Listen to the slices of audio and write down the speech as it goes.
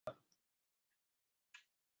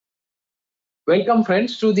Welcome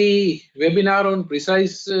friends to the webinar on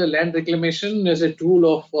precise land reclamation as a tool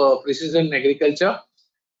of precision agriculture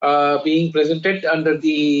being presented under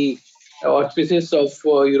the auspices of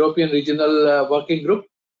European Regional Working Group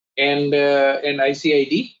and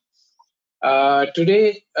ICID.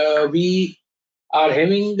 Today we are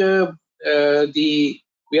having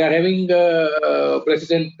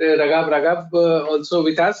President Raghav also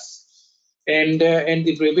with us, and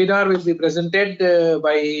the webinar will be presented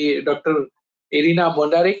by Dr. Irina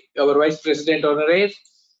Bondarik, our Vice President Honorary.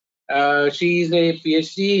 She is a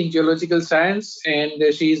PhD in geological science, and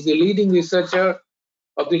she is the leading researcher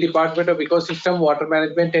of the Department of Ecosystem, Water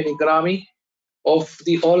Management and Economy of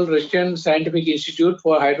the All Russian Scientific Institute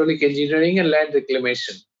for Hydraulic Engineering and Land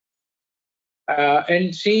Reclamation.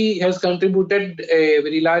 And she has contributed a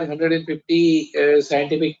very large 150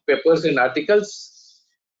 scientific papers and articles,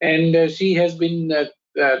 and she has been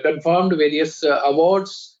confirmed various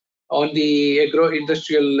awards on the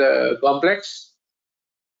agro-industrial complex,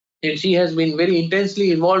 and she has been very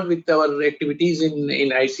intensely involved with our activities in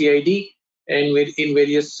ICID and in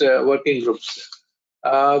various working groups.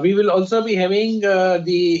 We will also be having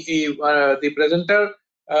the presenter,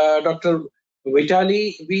 Dr.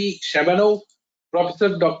 Vitaly V. Shabanov,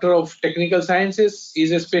 Professor Doctor of Technical Sciences. He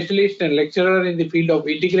is a specialist and lecturer in the field of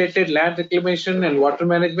integrated land reclamation and water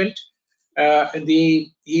management. He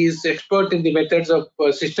is expert in the methods of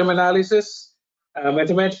system analysis,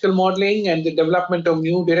 mathematical modeling, and the development of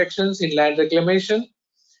new directions in land reclamation.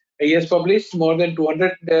 He has published more than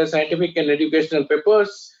 200 scientific and educational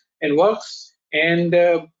papers and works, and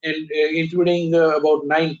including about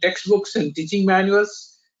 9 textbooks and teaching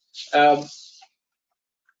manuals. And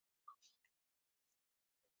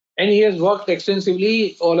he has worked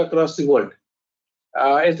extensively all across the world.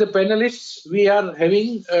 As the panelists, we are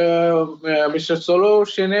having Mr.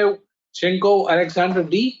 Soloshenkov Alexander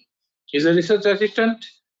D. He's a research assistant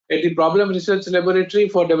at the Problem Research Laboratory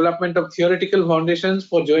for Development of Theoretical Foundations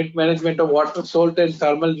for Joint Management of Water, Salt, and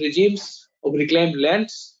Thermal Regimes of Reclaimed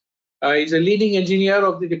Lands. He's a leading engineer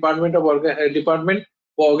of the Department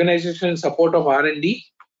for Organization and Support of R&D.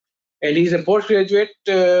 And he's a postgraduate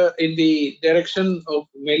in the direction of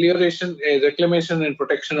melioration, reclamation, and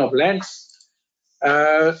protection of lands.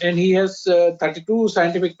 And he has 32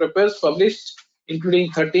 scientific papers published,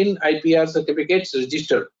 including 13 IPR certificates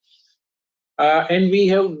registered. And we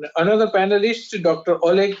have another panelist, Dr.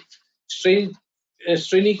 Oleg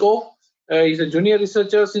Strinikov. He's a junior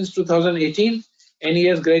researcher since 2018, and he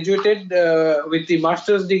has graduated with the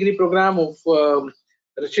master's degree program of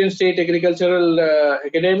Russian State Agricultural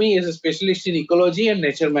Academy as a specialist in ecology and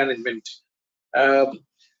nature management.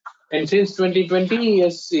 And since 2020, he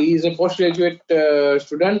is a postgraduate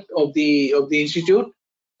student of the institute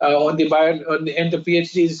on the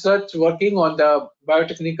PhD research working on the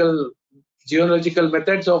biotechnical geological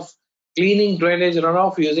methods of cleaning drainage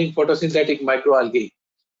runoff using photosynthetic microalgae.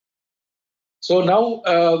 So now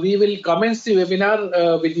we will commence the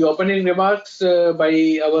webinar with the opening remarks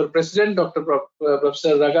by our president, Dr.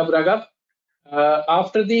 Professor Raghav.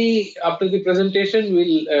 After the presentation,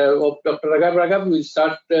 of Dr. Raghav, we'll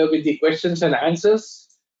start with the questions and answers.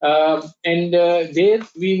 And there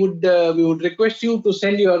we would request you to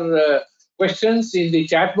send your questions in the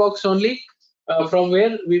chat box only, from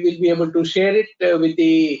where we will be able to share it with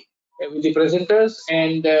the presenters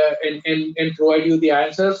and provide you the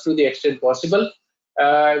answers to the extent possible.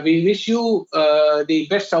 We wish you the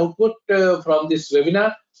best output from this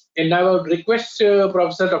webinar. And now I would request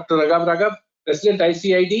Professor Dr. Raghav, President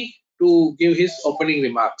ICID, to give his opening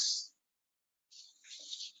remarks.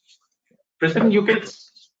 President, you can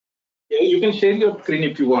share your screen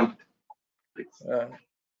if you want.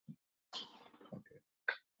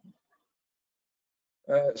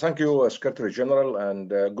 Thank you, Secretary General, and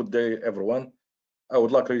good day, everyone. I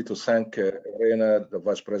would like really to thank Irina, the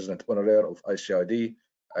Vice President Honorary of ICID,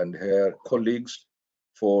 and her colleagues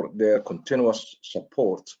for their continuous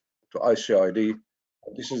support to ICID.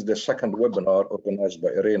 This is the second webinar organized by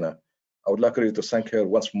Irina. I would like really to thank her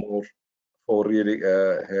once more for really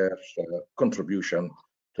her contribution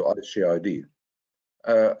to ICID.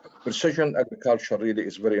 Precision agriculture really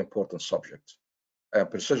is a very important subject.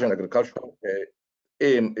 Precision agriculture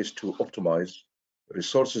aim is to optimize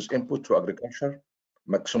resources input to agriculture,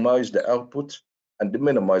 maximize the output, and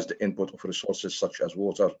minimize the input of resources such as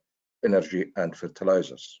water, energy, and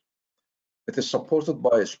fertilizers. It is supported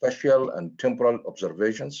by spatial and temporal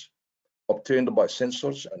observations obtained by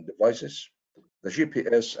sensors and devices. The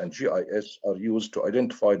GPS and GIS are used to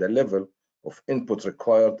identify the level of input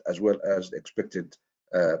required as well as the expected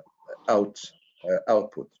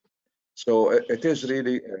output. So it is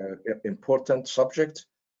really an important subject,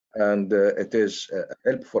 and it is a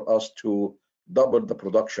help for us to double the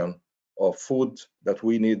production of food that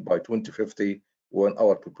we need by 2050, when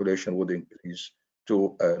our population would increase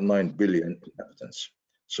to 9 billion inhabitants.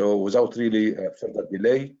 So without really further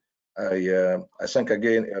delay, I thank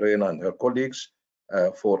again Irina and her colleagues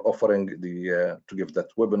for offering to give that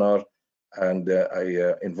webinar, and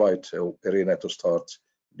I invite Irina to start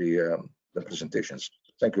the presentations.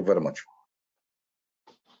 Thank you very much.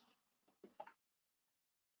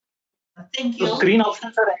 Thank you. The screen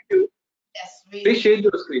options are active. Yes, Please share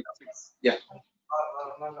your screen. Yeah.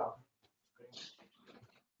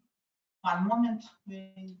 One moment.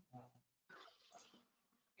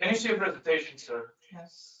 Can you see your presentation, sir?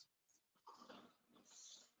 Yes.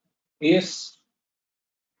 Yes.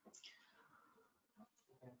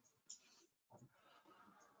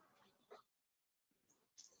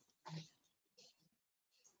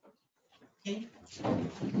 Okay.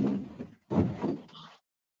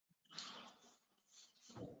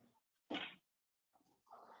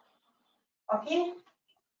 Okay,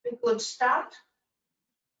 we could start.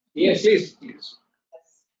 Yes, please.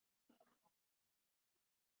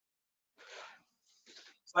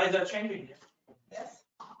 Slides are changing. Yes.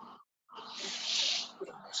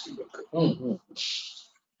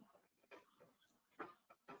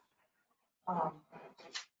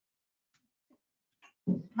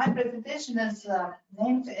 My presentation is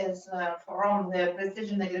named as from the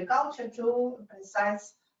precision agriculture to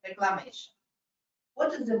precise reclamation.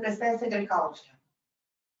 What is the precise agriculture?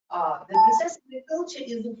 The precise agriculture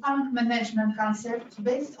is a farm management concept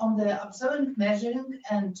based on the observing, measuring,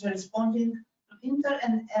 and responding to inter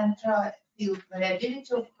and intra-field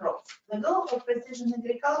variability of crops. The goal of precision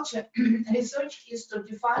agriculture research is to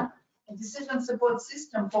define a decision support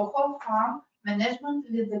system for whole farm management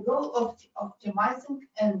with the goal of optimizing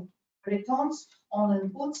and returns on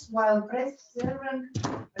inputs while preserving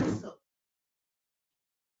results.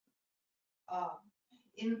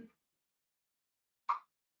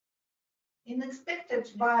 Expected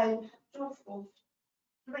by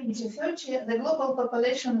 2030, the global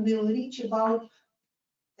population will reach about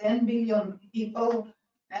 10 billion people,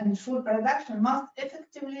 and food production must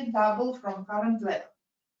effectively double from current level.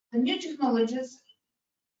 The new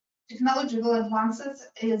technological advances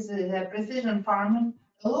is precision farming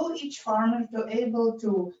allow each farmer to able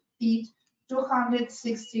to feed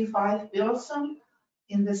 265 persons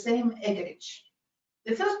in the same acreage.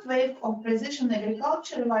 The first wave of precision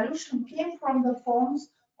agriculture revolution came from the forms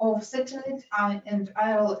of satellite and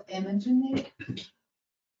aerial imaging,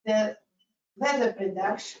 the weather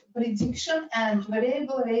prediction, and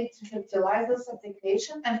variable rate fertilizers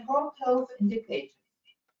application and crop health indicators.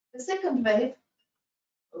 The second wave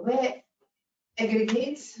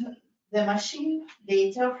aggregates the machine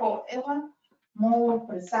data for ever more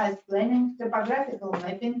precise planning, topographical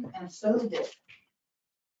mapping, and soil data.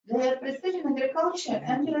 The precision agriculture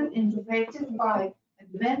entered into practice by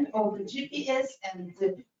advent of the GPS and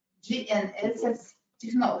the GNSS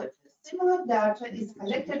technology. Similar data is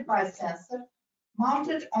collected by sensor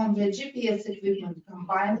mounted on the GPS equipment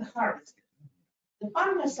combined harvester. The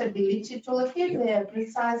farmer's ability to locate their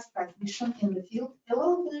precise position in the field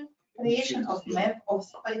allows the creation of map of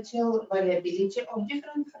spatial variability of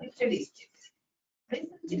different characteristics.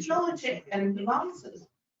 Recent technology and advances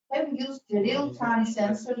have used the real-time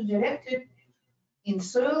sensor directed in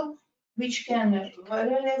soil, which can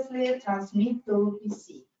wirelessly transmit to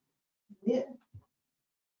PC.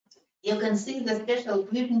 You can see the special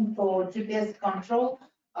equipment for GPS control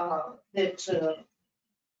that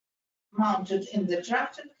mounted in the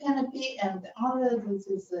tractor canopy, and the other, this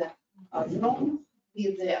is a drone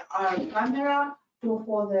with the R camera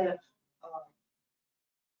for the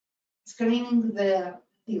screening the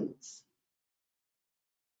fields.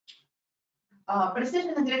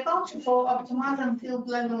 Precision agriculture for optimizing field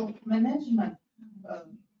level management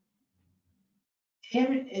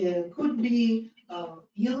could be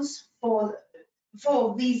used for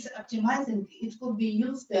this optimizing. It could be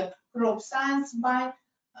used crop science by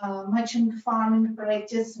matching farming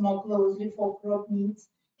practice more closely for crop needs,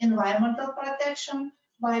 environmental protection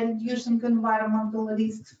by reducing environmental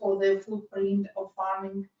risks for the footprint of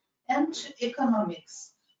farming, and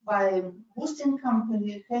economics by boosting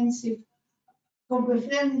comprehensive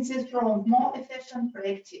from more efficient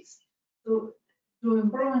practice to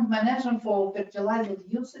improve management for fertilizer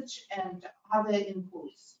usage and other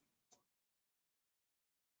inputs.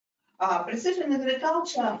 Precision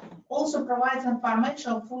agriculture also provides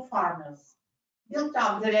information for farmers, build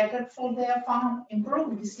up the record for their farm,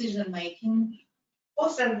 improve decision making,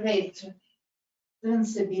 foster great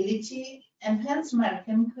traceability, enhance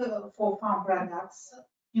marketing for farm products,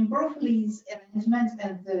 improve lease arrangements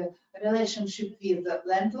and the relationship with the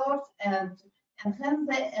landlords, and enhance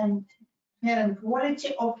the inherent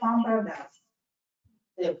quality of farm products,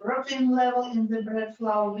 the protein level in the bread,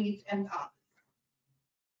 flour, wheat, and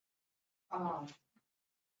others.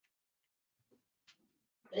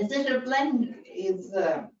 Precision planning is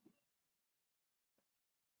the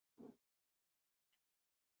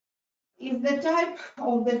type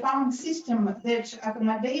of the farming system that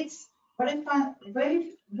accommodates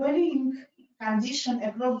varying conditions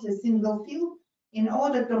across the single field in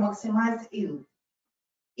order to maximize yield.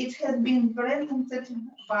 It has been presented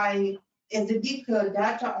as a big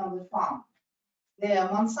data on the farm. The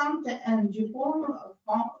Monsanto and DuPont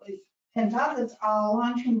and others are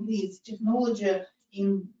launching this technology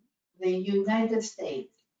in the United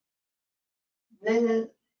States. This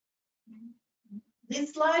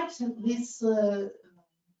slide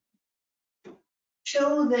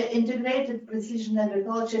show the integrated precision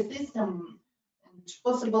agriculture system and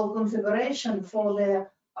possible configuration for the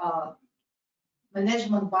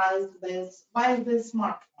management by the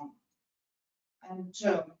smartphone. And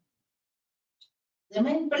the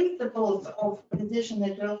main principles of precision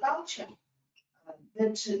agriculture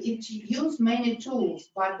that it use many tools,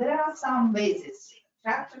 but there are some bases.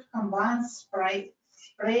 Tractor, combines,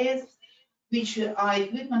 sprayers, which are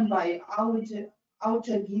equipment by outer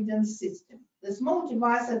guidance system. The small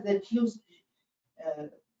devices that use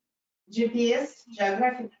GPS,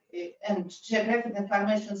 geographic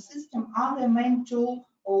information system, are the main tool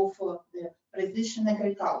of the precision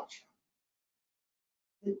agriculture.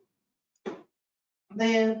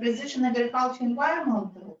 The precision agriculture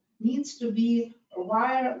environment needs to be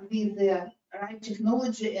wired with the right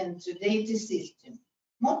technology and data system.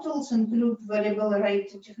 More tools include variable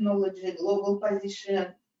rate technology, global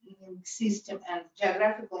positioning system, and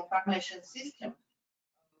geographical information system,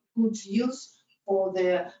 which use for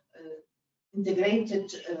the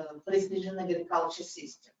integrated precision agriculture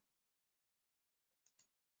system.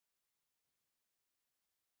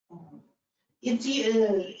 As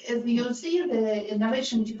you see, the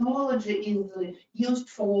innovation technology is used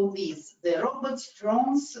for this: the robots,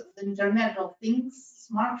 drones, the Internet of Things,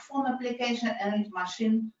 smartphone application, and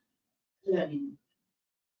machine learning.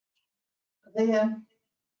 The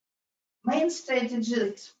main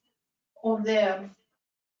strategies of the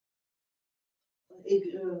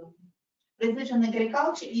precision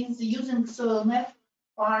agriculture is using soil map.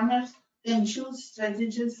 Farmers can choose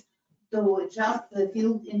strategies to adjust the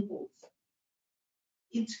field inputs.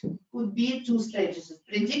 It could be two strategies: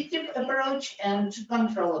 predictive approach and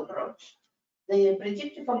control approach. The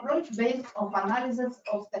predictive approach based on analysis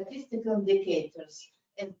of statistical indicators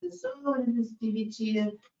as the soil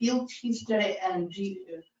resistivity, field history, and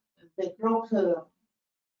the crop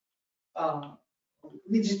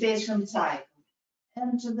vegetation cycle.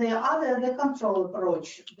 And the control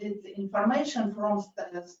approach with information from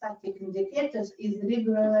static indicators is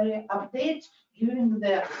regularly updated during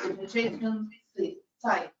the vegetation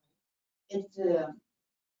cycle. It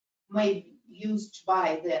may be used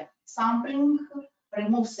by the sampling,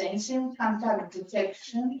 remote sensing, contact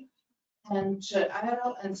detection, and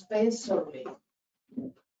aerial and space survey.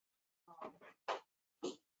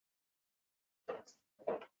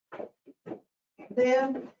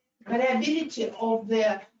 The variability of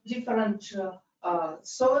the different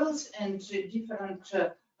soils and different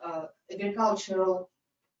agricultural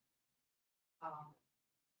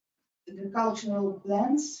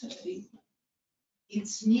plants,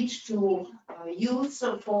 it's need to use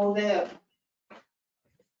for the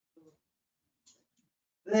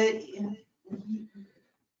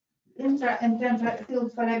intra and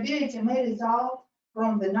intra-field variability may result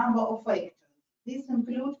from the number of factors. These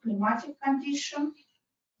include climatic condition,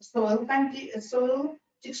 soil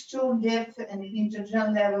texture, depth and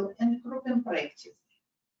nitrogen level, and cropping practice,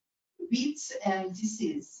 weeds and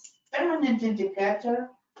disease. Permanent indicator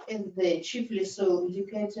and the chiefly soil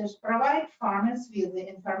indicators provide farmers with the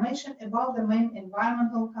information about the main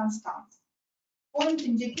environmental constants. Point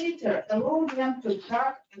indicator allow them to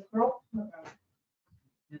track the crop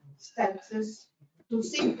status to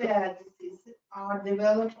see that diseases are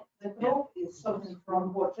developed. The crop is suffering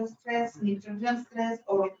from water stress, nitrogen stress,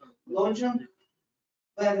 or lodging,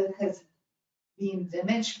 whether it has been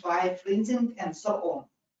damaged by freezing, and so on.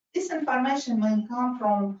 This information may come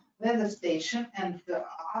from weather station and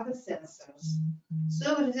other sensors.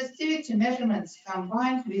 Soil resistivity measurements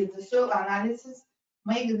combined with the soil analysis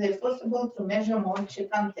make it possible to measure moisture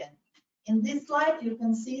content. In this slide, you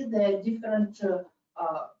can see the different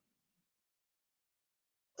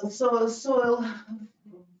soil.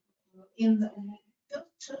 In the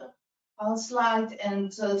first slide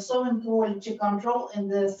and soil quality control in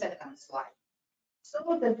the second slide.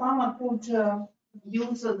 So the farmer could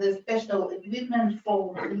use the special equipment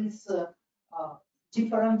for these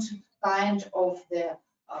different kind of the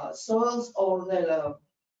soils or the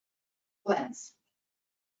plants.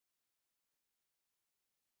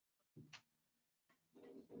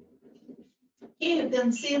 Here you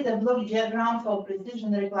can see the block diagram for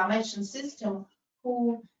precision reclamation system,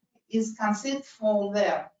 who is conceived for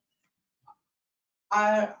the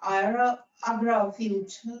agro-field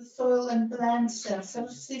soil and plant sensor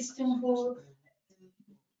system, who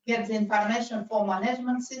get the information for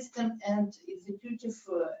management system and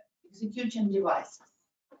execution devices.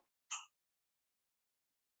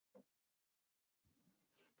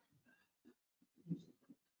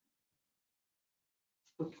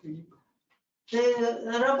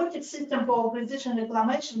 The robotic system for precision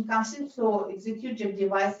reclamation consists of executive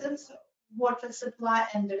devices, water supply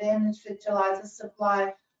and drainage fertilizer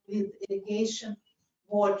supply with irrigation,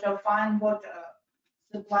 water, fine water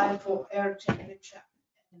supply for air temperature,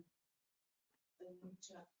 and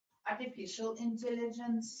artificial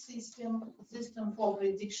intelligence system for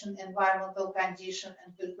prediction environmental condition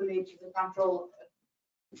and calculating the control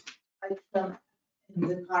action in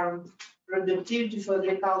the current productivity for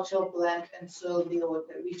agricultural plant and soil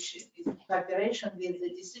biota, which is in cooperation with the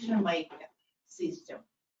decision-making system.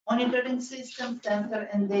 Monitoring system, sensor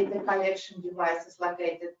and data collection devices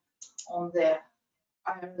located on the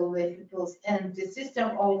aerial vehicles, and the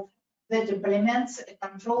system that implements a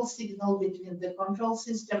control signal between the control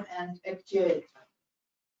system and actuator.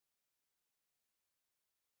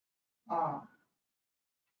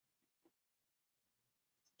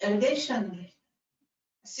 Irrigation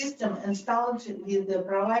system installed with the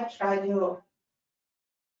provide radio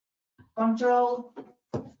control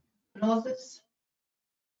nozzles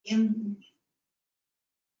in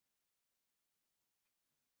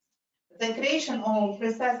the creation of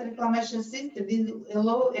precise reclamation system will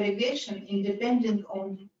allow irrigation independent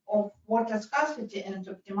of water scarcity and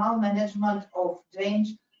optimal management of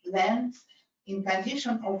drainage land in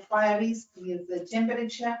condition of fire risk with the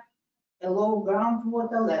temperature, a low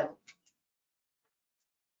groundwater level.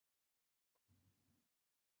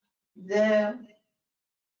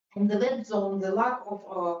 In the wet zone, the lack of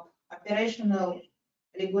operational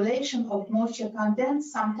regulation of moisture content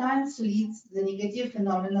sometimes leads to negative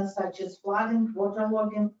phenomena such as flooding, water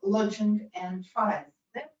lodging, and fires.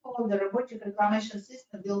 Therefore, the robotic reclamation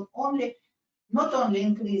system will not only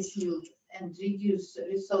increase yield and reduce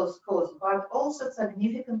resource cost, but also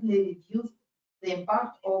significantly reduce the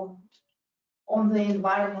impact on the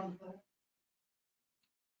environment.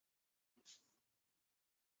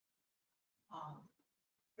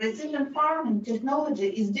 Precision farming technology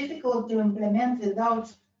is difficult to implement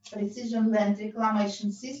without precision land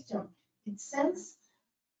reclamation system. In sense,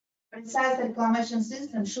 precise reclamation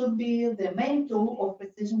system should be the main tool of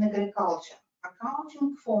precision agriculture.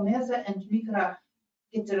 Accounting for meso and micro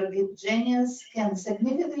heterogeneous can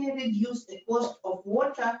significantly reduce the cost of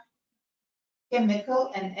water, chemical,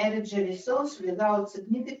 and energy resource without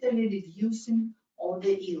significantly reducing all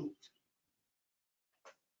the yield.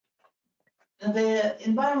 The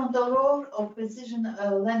environmental role of precision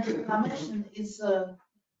land reclamation is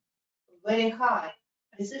very high.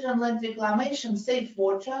 Precision land reclamation saves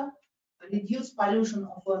water, reduce pollution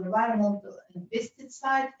of environment and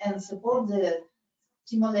pesticide, and support and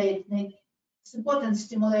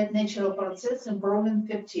stimulate natural process, improving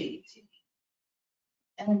fertility.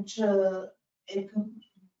 And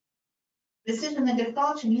precision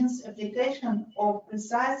agriculture means application of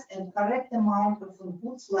precise and correct amount of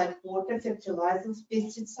inputs like water, fertilizers,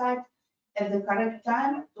 pesticide at the correct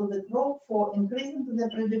time to the crop for increasing the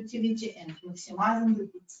productivity and maximizing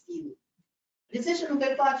its yield. Precision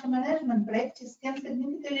agriculture management practice can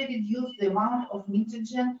significantly reduce the amount of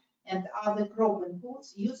nitrogen and other crop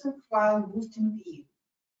inputs using while boosting yield.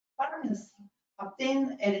 Farmers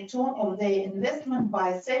obtain a return of their investment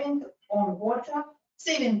by saving water,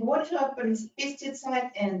 pesticide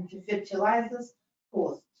and fertilizers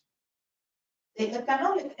costs. The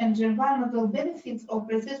economic and environmental benefits of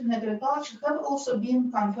precision agriculture have also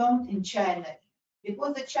been confirmed in China,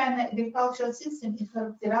 because the China agricultural system is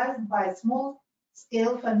characterized by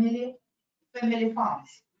small-scale family farms,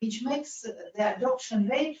 which makes the adoption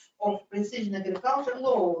rate of precision agriculture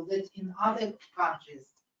lower than in other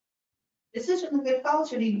countries. Precision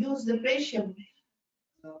agriculture reduces the pressure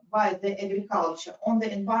by the agriculture on the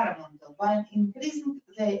environment by increasing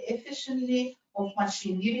the efficiency of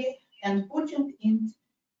machinery and putting it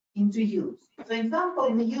into use. For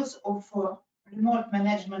example, the use of remote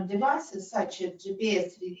management devices such as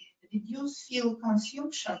GPS reduce fuel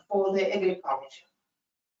consumption for the agriculture,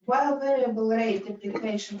 while variable rate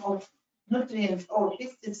application of nutrients or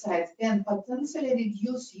pesticides can potentially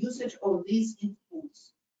reduce usage of these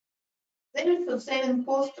inputs. There is a saving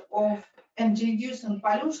cost of and reducing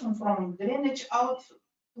pollution from drainage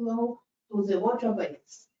outflow to the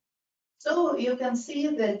waterways. So you can see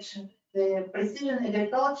that the precision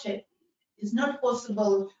agriculture is not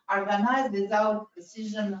possible organized without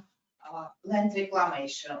precision land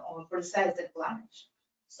reclamation or precise reclamation.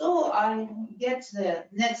 So I get the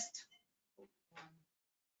next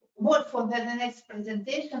word for the next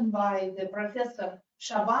presentation by the Professor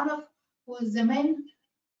Shabanov, who is the main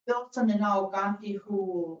person in our country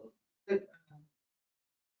who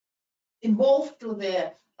involved to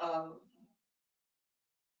the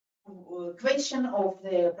question of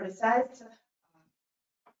the precise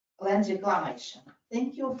land reclamation.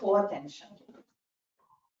 Thank you for attention.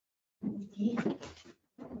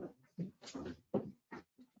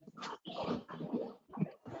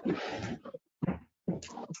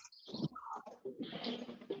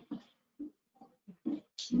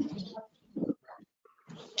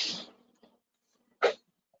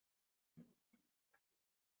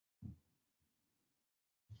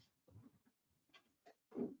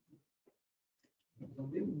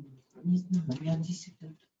 Не знаю, у меня здесь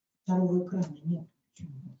это, второго экрана нет.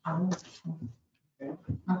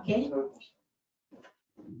 Окей?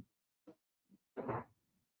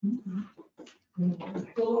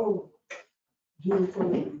 Hello, dear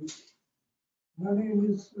colleagues. My name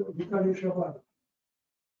is Vitaly Shabanov.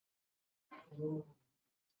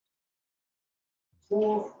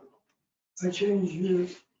 For a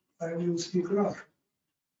change, I will speak Russian.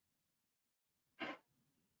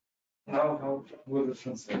 No, with the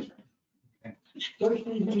translation.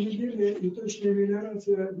 Точное земледелие и точная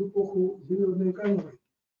мелиорация в эпоху зеленой экономики.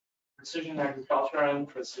 Precision agriculture and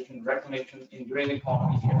precision reclamation in green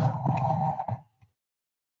economy here.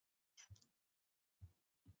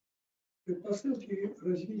 Предпосылки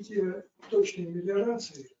развития точной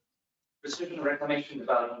мелиорации Precision reclamation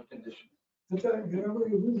development conditions. – это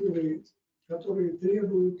мировые вызовы, которые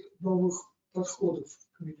требуют новых подходов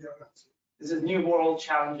к мелиорации. This is new world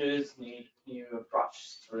challenges need new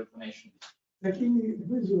approaches to reclamation. Такими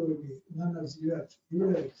вызовами, на наш взгляд,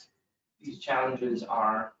 являются These challenges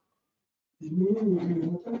are изменение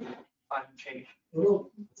климата, climate change,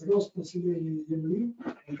 рост населения Земли,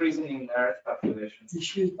 increasing earth population,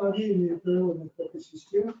 исчезновение природных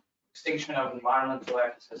экосистем extinction of environmental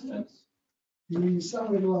ecosystems, и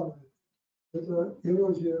самое главное – это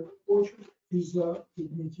эрозия почв из-за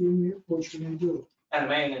угнетения почвенной биологии. and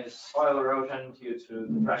main is soil erosion due to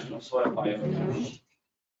depression of soil biome.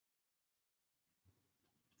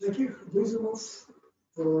 Таких вызовов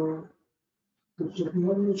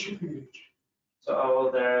упомянуто 4. So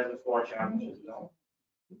there are the 4 challenges.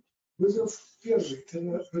 Вызов первый –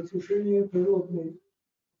 это разрушение природной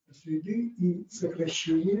среды и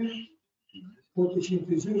сокращение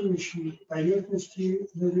фотосинтезирующей поверхности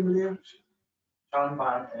на Земле. Challenge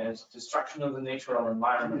 1 is destruction of the natural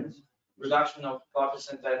environment, reduction of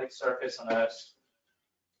photosynthetic surface on Earth,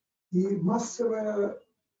 И массовое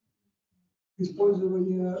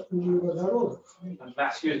использование углеводородов, and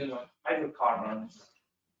mass using of hydrocarbons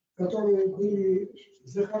которые были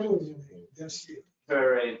захоронены для всех.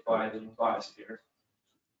 buried by the biosphere.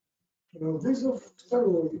 Вызов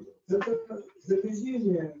второй – это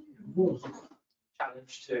загрязнение воздуха,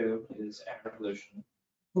 Challenge 2 is air pollution,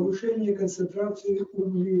 повышение концентрации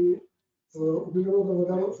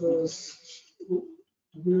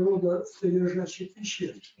углеродосодержащих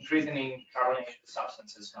веществ. increasing carbonaceous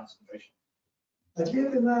substances concentration.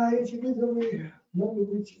 Ответы на эти вызовы могут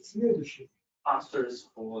быть следующими. Answers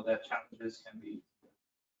for the challenges can be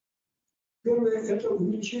Первое – это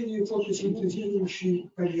увеличение фотосинтезирующей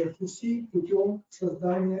поверхности путем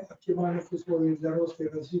создания оптимальных условий для роста и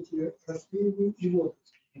развития растений и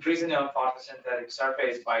водорослей. increasing of photosynthetic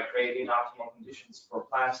surface by creating optimal conditions for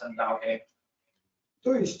plants and algae.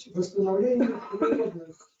 То есть восстановление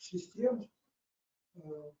природных систем,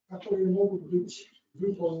 которые могут быть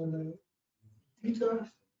выполнены фито-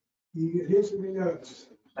 и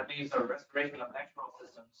резомелиорацией. That means the restoration of natural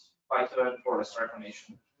systems, phyto and forest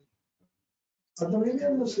reclamation.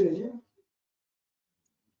 Одновременно с этим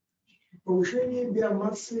повышение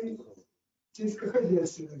биомассы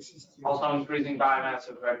сельскохозяйственных систем, Also increasing biomass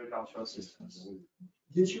of agricultural systems.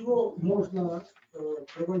 для чего можно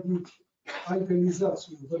проводить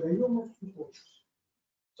алкализацию водоемов и почв.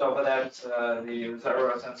 So for that, the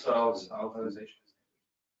reservoirs and soils alkalization.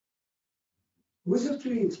 Вызов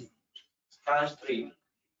третий. Challenge 3.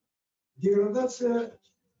 Деградация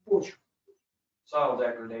почв. soil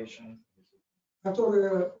degradation,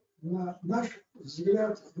 которая, на наш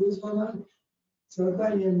взгляд, вызвана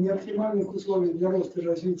созданием неоптимальных условий для роста и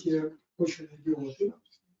развития почвенной биоты,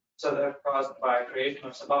 so they're caused by creation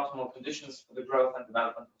of suboptimal conditions for the growth and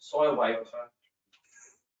development of soil biota,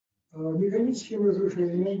 механическим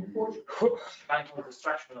разрушением почв mechanical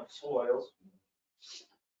destruction of soils,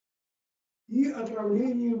 и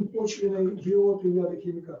отравлением почвенной биоты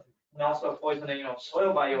ядохимикатами. and also poisoning of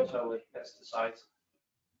soil biota with pesticides.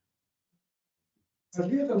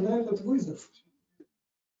 Ответом на этот вызов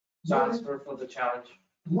So answer for the challenge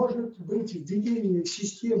может быть введение в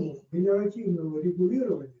систему генеративного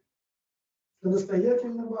регулирования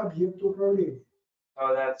самостоятельного объекта управления.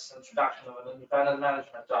 so that's introduction of an independent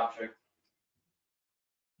management object,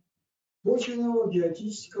 Почвенного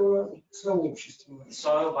биотического сообщества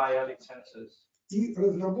soil biotic sensors, и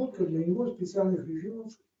разработка для него специальных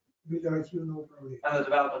режимов генеративного управления. and the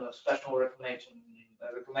development of special reclamation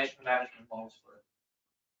management models for it.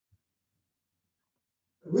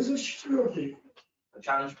 Вызов четвертый. The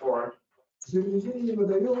challenge 4, Заведение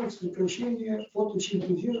водоемов, сокращение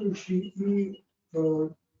фотосинтезирующей и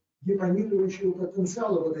депонирующего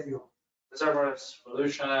потенциала водоема. reservoirs,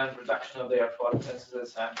 pollution, reduction of their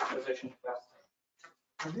photosynthesis and deposition capacity.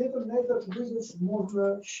 Ответом на этот вызов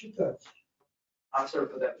можно считать Answer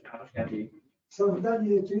for that challenge can be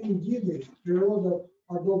создание триединой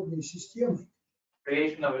природоподобной системы,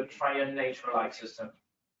 creation of a triune nature-like system,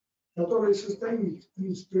 которая состоит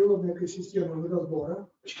из природной экосистемы водосбора,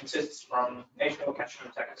 which consists from natural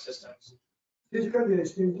catchment ecosystems,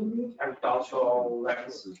 сельскохозяйственной земли, agricultural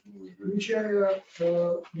lands, включая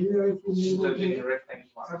генеративные including водные reclaimed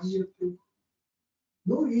ones, объекты,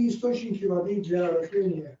 ну и источники воды для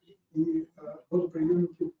орошения и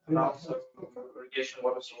водоприемники. and also irrigation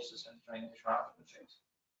water sources and drainage arrangements.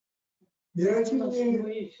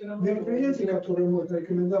 Генеративные мероприятия, которые можно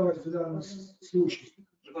рекомендовать в данном случае,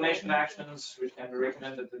 Reclamation actions which can be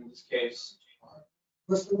recommended in this case,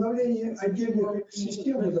 восстановление отдельных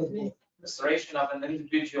систем водосбора, restoration of an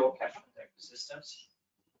individual catchment ecosystems,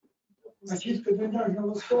 очистка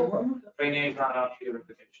дренажного стока, drainage runoff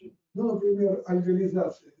purification, ну, например,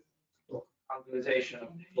 альгализация стока, alkalization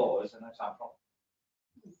of flow is an example,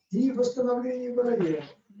 и восстановление водоемов,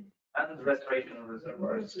 and restoration of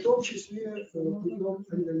reservoirs, в том числе путем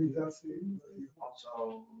альгализации водоемов.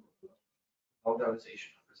 also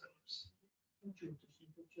alkalization of reservoirs.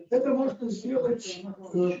 Это можно сделать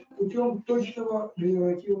путем точного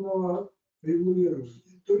генеративного регулирования,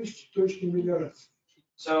 то есть точной мелиорации.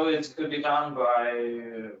 So it could be done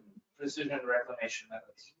by precision reclamation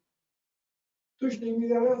methods. Точная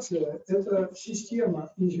мелиорация – это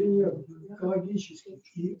система инженерных, экологических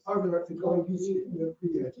и агроэкологических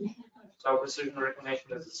мероприятий, So precision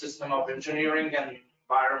reclamation is a system of engineering and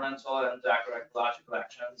environmental and agroecological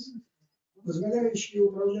actions, позволяющие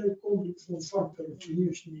управлять комплексом факторов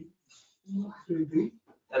внешней среды,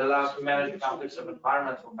 that allows to manage a complex of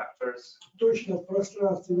environmental factors точно в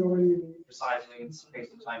пространстве и во времени precisely in space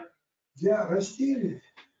and time для растений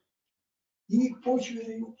и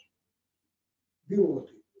почвенной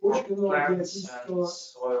биоты, for почвенного plants and биотического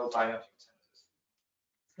soil biotic sensors.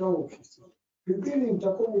 сообщества. Критерием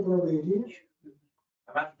такого управления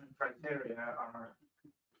The management criteria are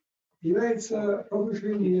является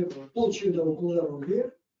повышение почвенного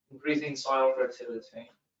плодородия increasing soil fertility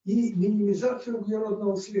и минимизация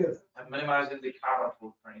углеродного следа and minimizing the carbon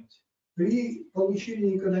footprint при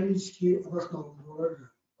получении экономически обоснованного урожая.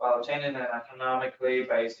 while obtaining an economically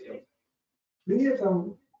based yield. При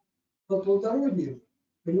этом под плодородием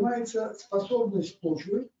понимается способность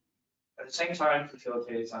почвы At the same time,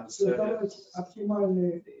 fertility is understood создавать as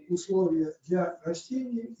оптимальные условия для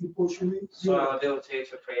растений и почвенной soil биоты. ability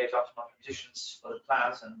to create optimal conditions for the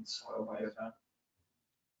plants and soil biota.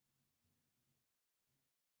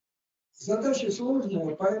 Задача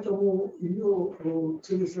сложная, поэтому ее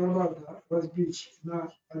целесообразно разбить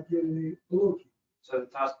на отдельные блоки. So the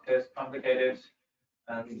task is complicated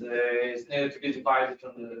and is needed to be divided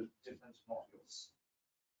on the different modules.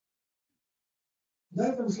 На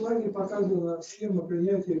этом слайде показана схема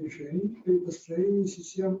принятия решений при построении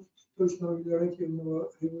систем точного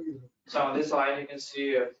генеративного регулирования. So on this slide, you can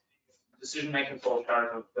see a decision-making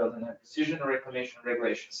flowchart of building a precision reclamation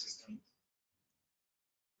regulation system.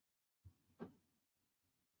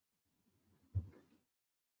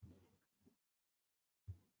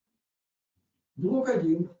 Блок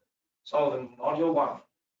 1. So in module 1,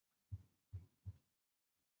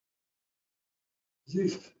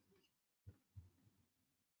 Здесь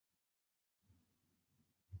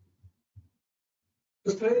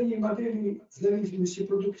построение моделей зависимости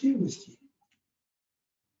продуктивности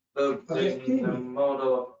in the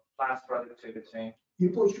model of plant productivity и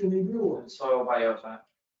почвенный биом and soil biota,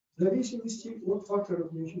 в зависимости от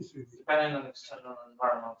факторов внешней среды. depending on external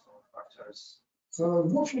environmental factors.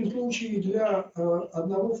 В общем случае для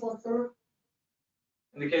одного фактора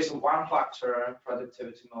In the case of one factor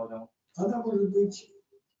productivity model, она может быть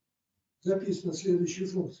записана следующей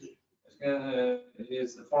функцией.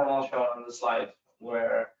 is the formula shown on the slide,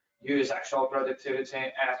 where U is actual productivity,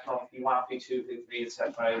 S from P1, P2, P3,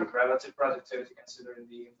 etc. is relative productivity considering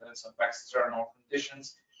the influence of external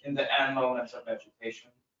conditions in the end moments of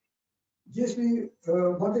vegetation. Если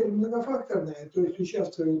модель многофакторная, то есть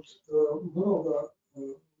участвует много,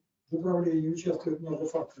 в управлении участвует много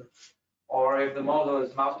факторов, Or if the model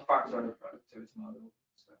is multi-factor productivity model,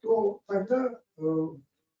 то тогда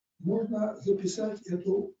можно записать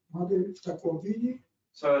эту модель в таком виде.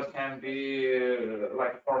 so it can be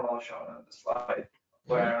like a formula shown on the slide,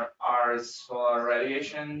 where R is solar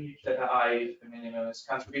radiation, theta I, the minimum is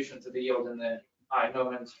contribution to the yield in the I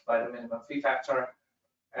moment by the minimum phi factor,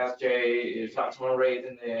 Sj is optimal rate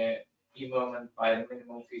in the E moment by the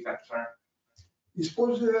minimum phi factor,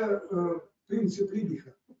 Используя принцип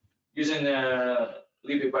Либиха, using the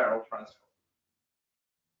Libby-Barrel principle.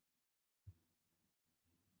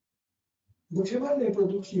 максимальная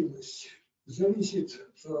продуктивность зависит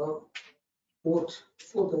от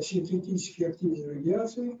фотосинтетически активной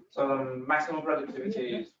радиации So the maximum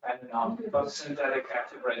productivity is depending on photosynthetic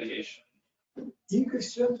active radiation и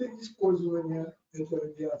коэффициенты использования этой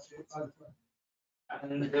радиации альфа.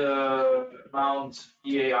 and the amount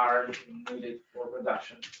EAR needed for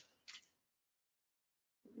production.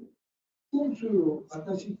 Функцию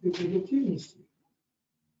относительной продуктивности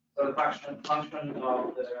So the function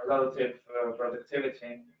of the relative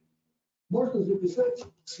productivity можно записать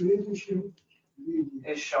в следующем виде.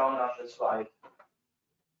 is shown on the slide.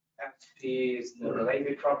 SP is the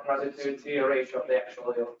relative crop productivity, a ratio of the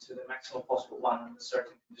actual yield to the maximum possible one under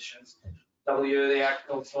certain conditions. W, the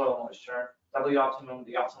actual soil moisture. W optimum,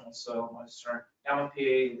 the optimal soil moisture. Gamma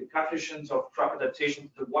P, the coefficient of crop adaptation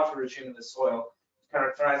to the water regime in the soil,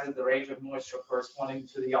 characterizes the range of moisture corresponding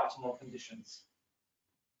to the optimal conditions.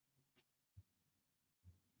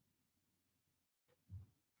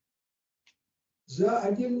 За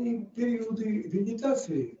отдельные периоды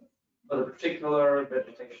вегетации For the particular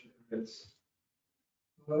vegetation periods,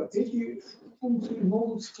 эти функции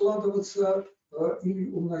могут складываться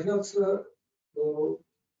или умножаться в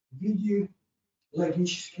виде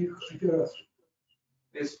логических операций.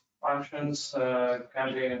 these functions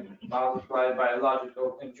can be multiplied by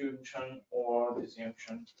logical conjunction or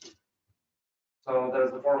disjunction. So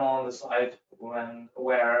there's the formula on the slide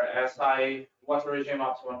where SI, water regime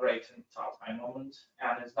optimum rate in top time moment,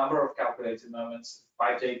 and its number of calculated moments,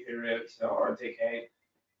 5-day period or decade.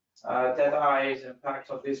 That I is impact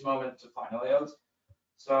of this moment to final yield.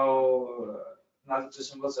 So not too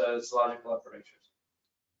simple as logical operators.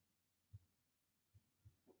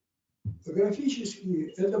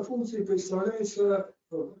 Графически эта функция представляется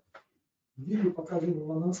в виде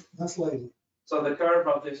показанного на слайде. So the curve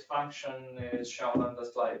of this function is shown on the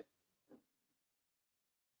slide.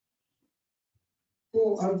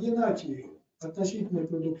 По ординате относительная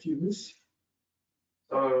продуктивность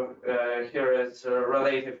So here is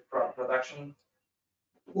relative production.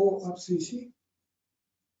 по абсциссе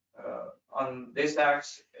On this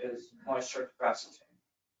axis is moisture capacity.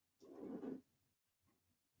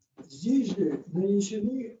 здесь же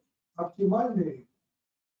нанесены оптимальные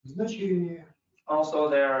значения. Also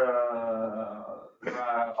there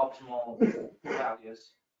are optimal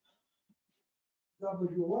values,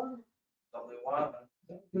 W1, W1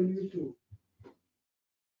 W2.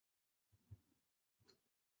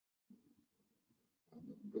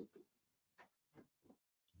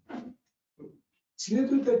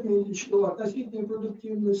 Следует отметить, что относительная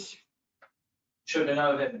продуктивность should be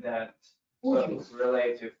noted that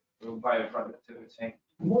relative to bioproductivity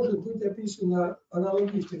может быть описана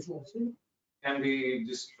аналогичной функцией, can be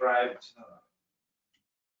described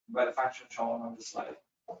by the function shown on the slide.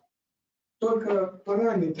 только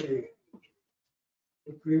параметры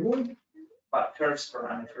кривой But curves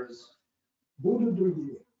parameters будут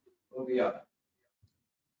другими. will be other.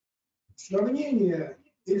 Сравнение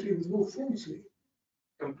этих двух функций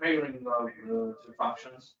Comparing the two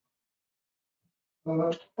functions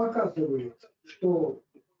показывает, что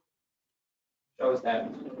shows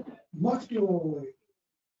that максимумные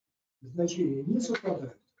значения не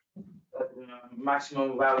совпадают.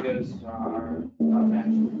 maximum values are not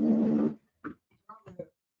matched.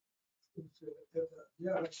 Функция это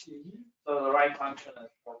для растений, So the right function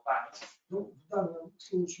is for plants. но в данном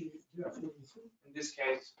случае для фунгиций. In this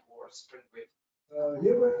case, for spring wheat.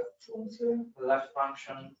 Левая функция, left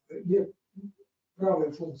function,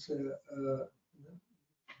 правая функция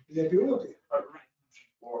для биоты, or right function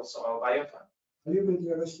for soil biota, а левая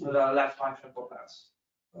для the растений. left function for plants.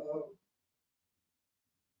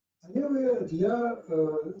 А левая для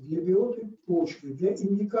биоты почвы, для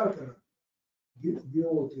индикатора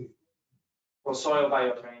биоты For soil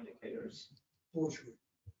biota indicators, почвы,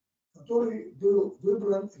 который был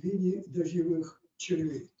выбран в виде дождевых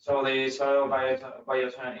червей. so the soil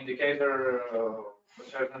biota indicator was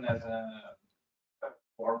chosen as a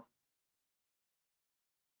form.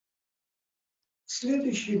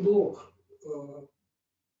 Следующий блок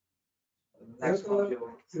Next это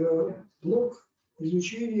module. блок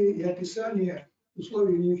изучения и описания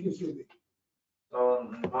условий внешней среды. So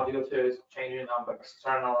module 2 is changing of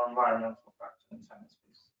external environmental factors in time and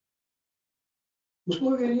space.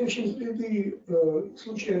 Условия внешней среды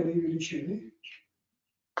случайные величины.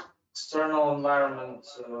 External environment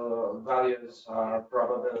values are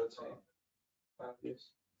probability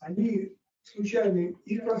values. Они случайны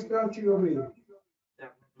и в пространстве, и во времени. They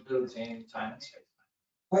have probability in time and space.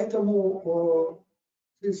 Поэтому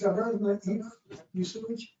целесообразно их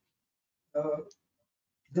описывать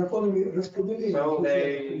законами распределения. So случайных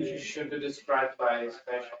they величин. should be described by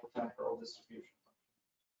spatial temporal distribution.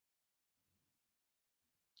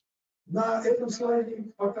 На этом слайде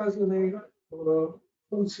показаны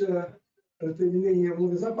функция распределения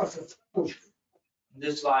влагозапасов почвы. In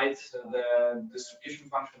this slide, the distribution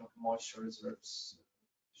function of moisture reserves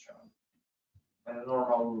shown and a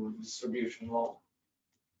normal distribution law.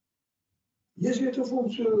 Если на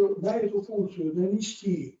эту функцию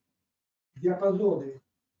нанести диапазоны,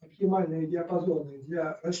 оптимальные диапазоны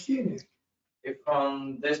для растений, If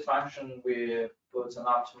on this function we put an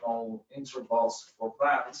optimal intervals for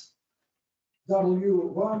plants,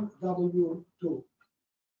 W1, W2,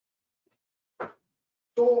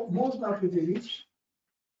 то можно определить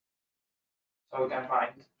so we can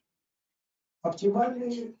find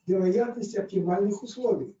оптимальные вероятности оптимальных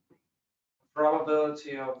условий,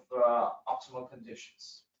 probability of optimal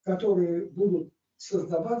conditions, которые будут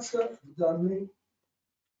создаваться в данной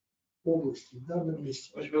области, в данном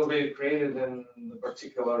месте. which will be created in the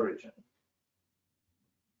particular region.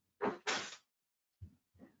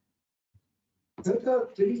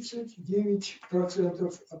 Это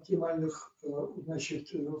 39% оптимальных,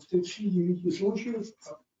 значит, в 39 случаев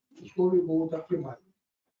условия будут оптимальны.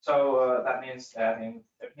 So that means that in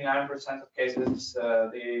 59% of cases,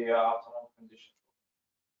 the optimal conditions.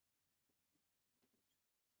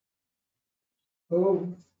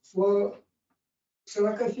 В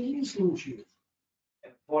 47 случаях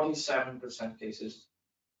In 47% cases,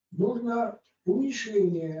 нужно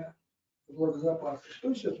уменьшение влагозапаса. Что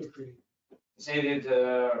есть осушение? it's needed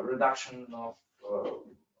reduction of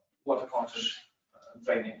water content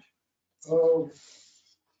drainage. В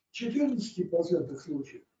 14%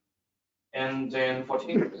 случаев And in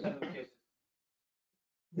 14% of cases,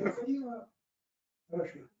 необходимо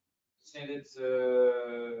расширить. it's needed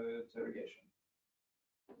irrigation.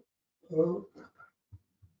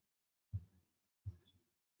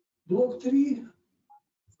 Блок 3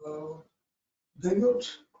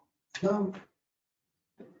 дает нам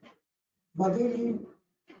модели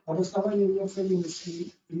обоснования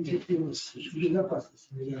необходимости и эффективности и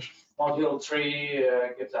безопасности. Module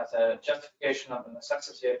 3 gives us a justification of the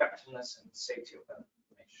necessity, effectiveness, and safety of that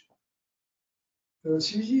information. В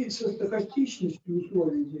связи со стохастичностью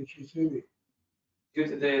условий внешней среды Due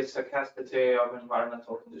to the stochasticity of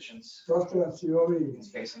environmental conditions в пространстве и во in времени,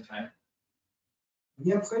 space and time,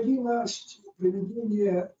 необходимость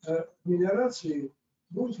проведения мелиорации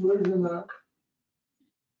будет выражена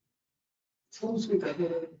функцией,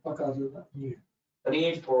 которая показана ниже. the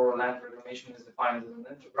need for land reclamation is defined as an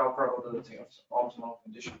integral probability of optimal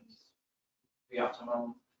conditions, the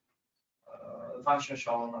optimum function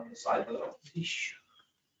shown on the slide below.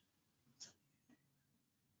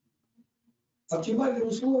 Оптимальные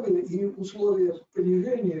условия и условия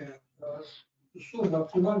понижения, сумма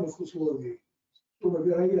оптимальных условий, сумма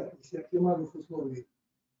вероятности оптимальных условий,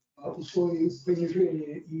 условий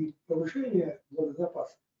понижения и повышения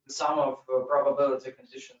влагозапаса The sum of probability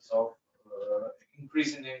conditions of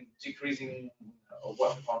increasing and decreasing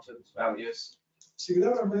water content values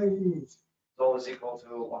всегда равна единице. is always equal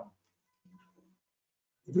to 1.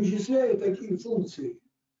 Вычисляя такие функции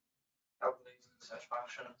Calculating such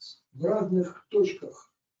functions в разных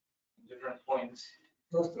точках in different points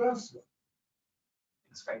пространства,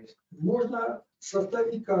 in space, можно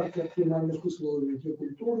составить карты оптимальных условий для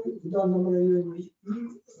культуры в данном районе и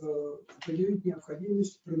определить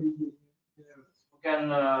необходимость проведения мелиорации. we can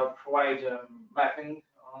provide mapping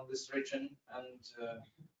on this region and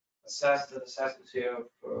assess the necessity of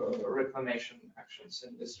reclamation actions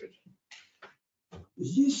in this region.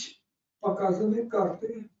 Здесь показаны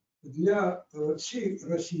карты для всей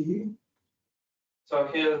России. So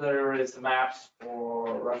here there is the maps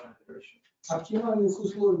for Russian Federation. Оптимальных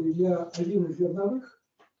условий для зерновых.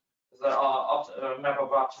 There are a map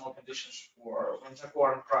of optimal conditions for winter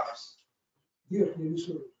corn crops. Верхний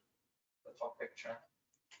рисунок. The top picture.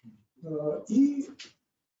 И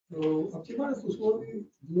оптимальных условий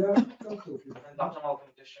для картофеля. And optimal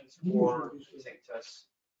conditions for potatoes.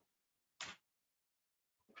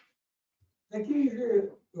 Такие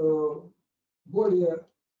же более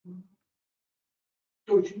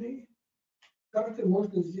точные карты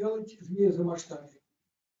можно сделать в мезомасштабе.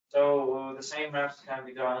 So the same maps can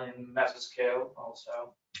be done in mesoscale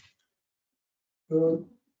also.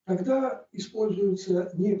 Когда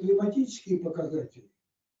используются не климатические показатели,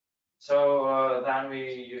 So then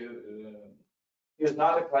we use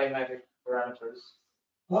not the climatic parameters,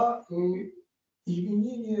 а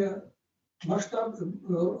изменение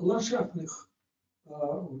ландшафтных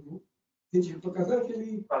этих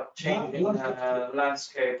показателей but changing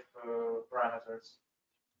landscape parameters.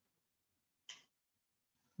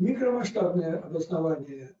 Микромасштабное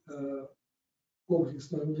обоснование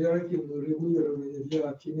комплексного мелиоративного регулирования для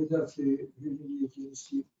оптимизации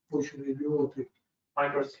жизнедеятельности почвенной биоты.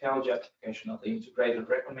 Microscale justification of the integrated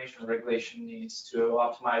reclamation regulation needs to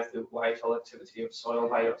optimize the vital activity of soil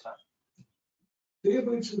biota.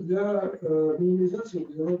 Требуется для минимизации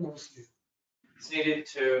углеродного следа. It's needed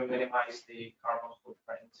to minimize the carbon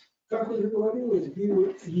footprint. Как уже говорилось,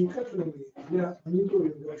 биоиндикаторами для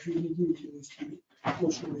мониторинга жизнедеятельности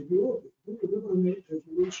почвенной биоты были выбраны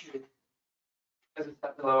противоречивые. As it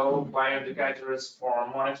said below, bioindicators for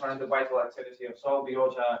monitoring the vital activity of soil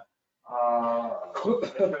biota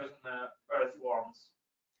chosen earthworms.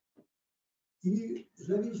 И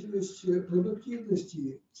зависимость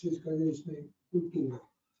продуктивности сельскохозяйственной культуры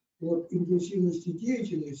от интенсивности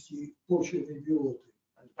деятельности почвенной биоты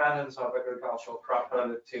Dependence of agricultural crop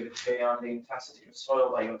productivity on the intensity of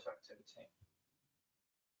soil biota activity.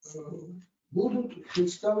 Будут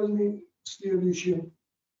представлены в следующем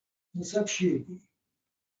сообщении.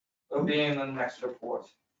 Will be in the next report.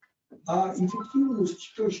 А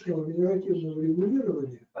эффективность точного мелиоративного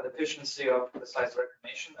регулирования But efficiency of precise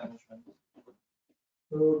reclamation management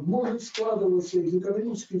может складываться из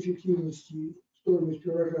экономической эффективности, стоимости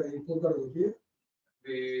урожая и плодородия,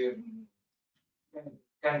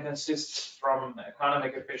 can consist from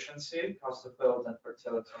economic efficiency, cost of build, and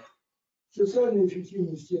fertility. социальной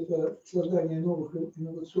эффективности – это создание новых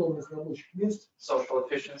инновационных рабочих мест, Social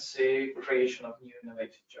efficiency, creation of new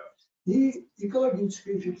innovative jobs. и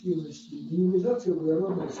экологической эффективности, минимизация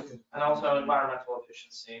углеродного следа. And also environmental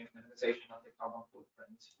efficiency, minimization of the carbon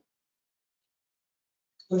footprint.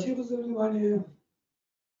 Спасибо за внимание.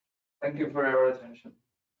 Thank you for your attention.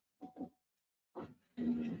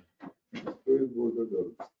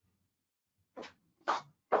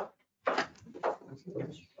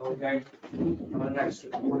 Okay, on the next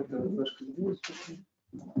report.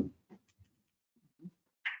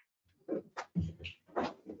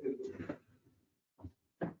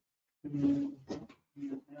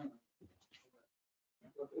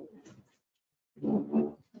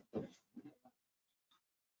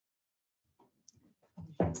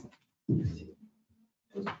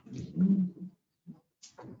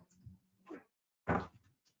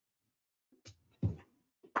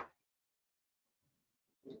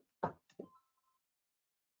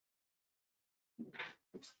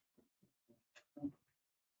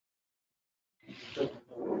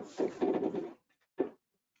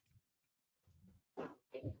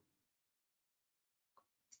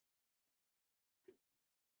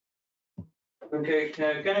 Okay,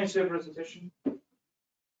 can I see a presentation?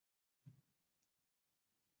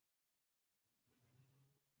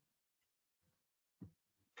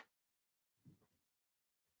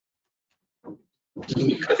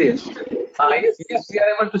 Yes, yes, we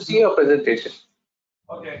are able to see your presentation.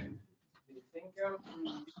 Okay. Thank you.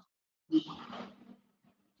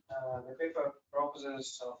 The paper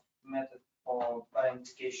proposes a method for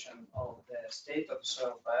identification of the state of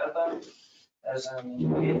soil biota as an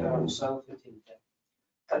indicator of soil fertility.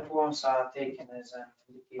 Earthworms are taken as an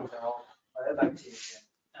indicator of biota activity.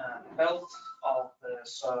 Health of the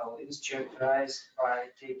soil is characterized by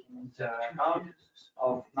taking into account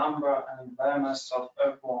of number and biomass of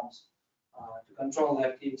earthworms. To control the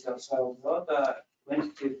activity of soil biota,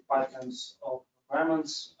 quantitative patterns of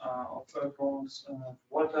requirements of earthworms,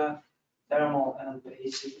 water, thermal and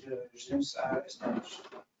acid regimes are established.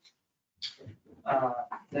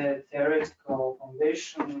 The theoretical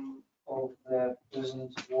foundation of the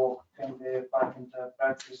present work can be put into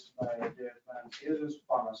practice by different users,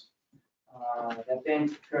 farmers. The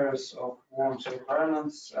obtained curves of worms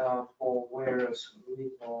requirements for various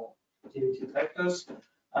little activity factors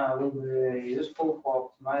will be useful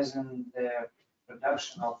for optimizing the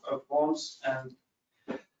production of earthworms and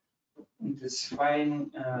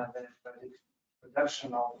intensifying the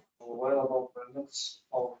production of available products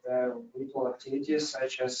of their little activities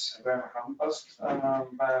such as vermicompost,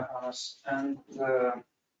 biomass, and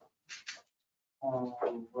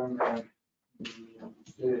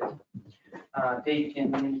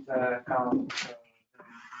taking into account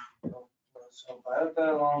so biota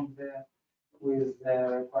along with the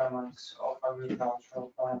requirements of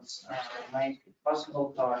agricultural plants make it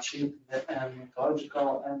possible to achieve an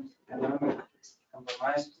ecological and economic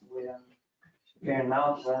compromise when carrying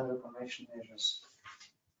out land reclamation measures.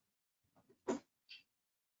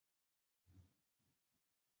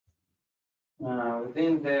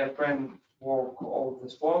 Within the framework of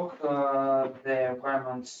this work, the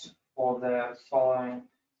requirements for the following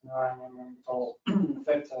environmental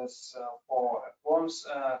factors for earthworms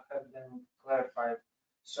have been clarified: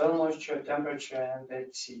 soil moisture, temperature, and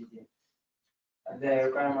ICID. The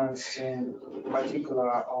requirements in particular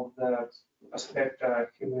of the aspect are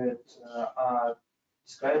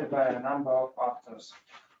described by a number of factors.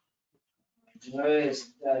 Generalized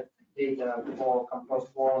data for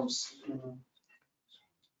compost worms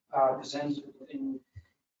are presented in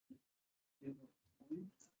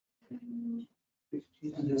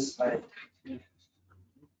this slide.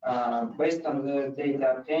 Based on the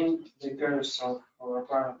data obtained, the curves of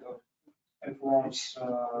requirement of earthworms,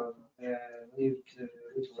 the lived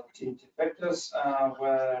little activity factors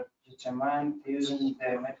were determined using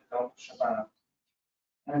the method of Shabana.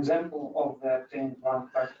 An example of the obtained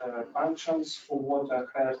one-factor functions for water,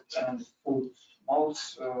 health, and food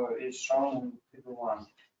modes is shown in Figure 1.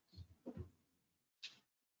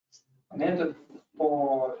 A method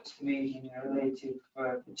for estimating relative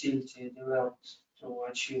fertility developed to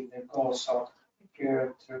achieve the goals of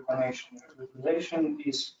accurate reclamation regulation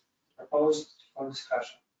is proposed for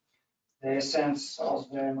discussion. The essence of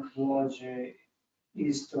the methodology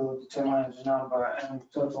is to determine the number and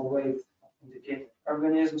total weight of indicated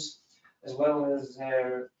organisms, as well as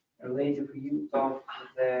their relative yield of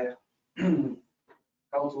the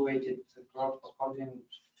cultivated crop according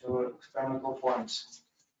to experimental points,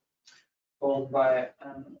 followed by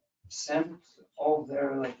an ascent of their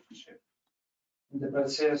relationship. In the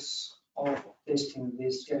process of testing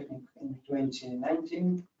this technique in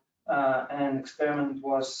 2019, an experiment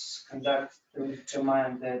was conducted to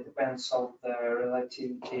determine the dependence of the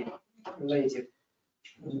relative productivity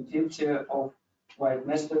of white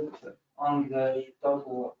mustard on the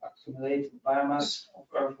total accumulated biomass of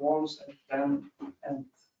earthworms at 10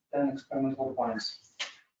 experimental points.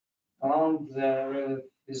 Along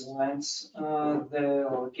these lines, the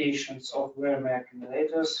locations of worm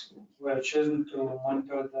accumulators were chosen to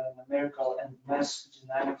monitor the numerical and mass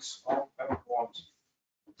dynamics of earthworms.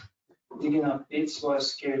 Digging of pits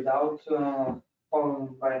was carried out,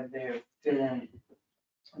 followed by their filling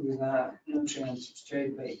with a nutrient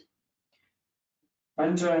substrate bed.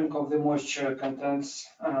 Monitoring of the moisture contents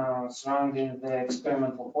surrounding the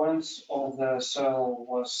experimental points of the soil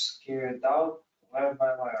was carried out layer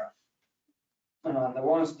by layer. The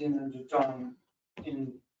worms didn't return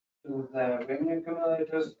into the worm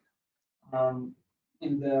accumulators.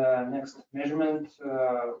 In the next measurement,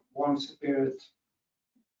 worms appeared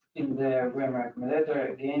in the worm accumulator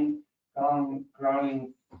again,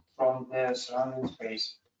 growing from the surrounding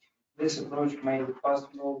space. This approach made it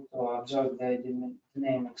possible to observe the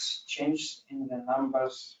dynamics change in the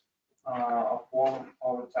numbers of worms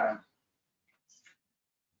over time.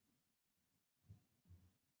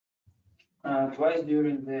 Twice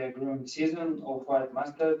during the growing season of white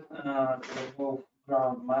mustard, the above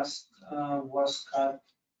ground mast was cut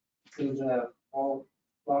to the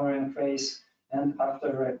flowering phase and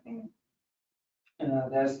after ripening.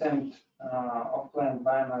 The ascent of plant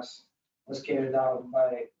biomass was carried out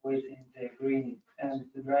by weighting the green and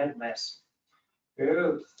the dried mass.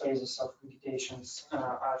 Period phases of vegetations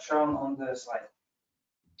are shown on the slide.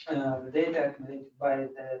 The data accumulated by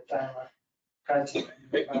the timer cutting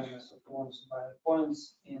the biomass of worms by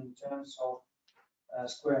points in terms of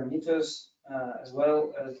square meters, as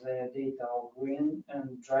well as the data of green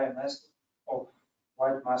and dry mass of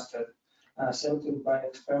white mustard, selected by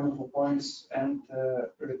experimental points and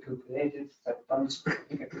recalculated per tons per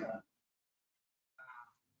hectare.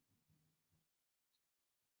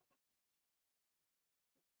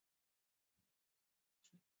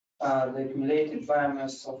 The accumulated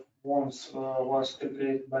biomass of worms was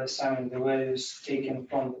calculated by summing the values taken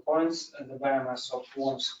from the points and the biomass of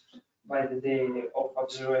worms by the day of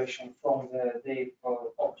observation from the day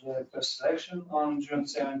of the first selection on June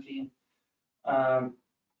 17 to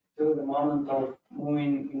the moment of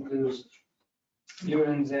moving inclusive.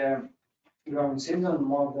 During the growing season,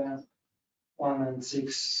 more than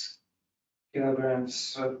 1.6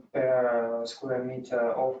 kilograms per square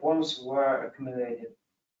meter of worms were accumulated.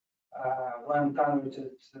 When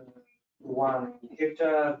converted to 1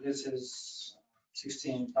 hectare, this is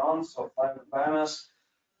 16 tons of fiber biomass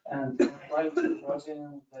and quality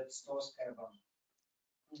protein that stores carbon.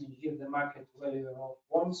 Give the market value of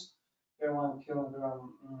worms per 1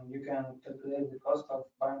 kilogram, you can calculate the cost of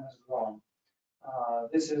biomass grown.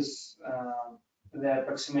 This is the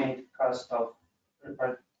approximate cost of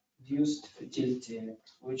reproduced fertility,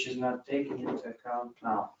 which is not taken into account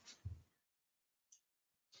now.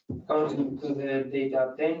 According to the data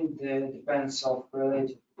obtained, the depends of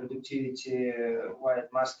related productivity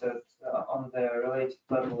white mastered on the related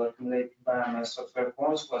level accumulated biomass of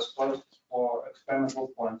earthworms was plotted for experimental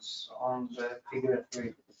points on the figure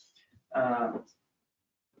 3.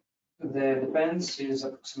 The depends is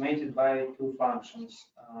approximated by two functions.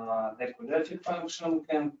 The quadratic function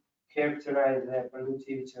can characterize the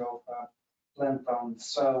productivity of a plant on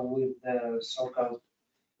soil with the so-called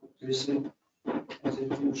residual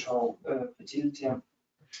fertility.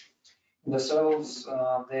 In the soils,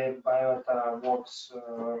 the biota works,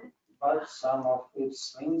 but some of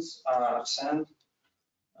its links are absent.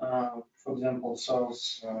 For example,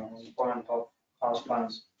 soils point of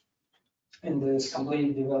houseplants. In this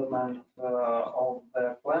complete development of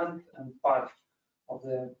the plant and part of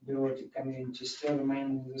the biotic community still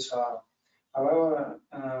remain in the soil. However,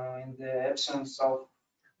 in the absence of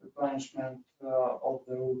replenishment of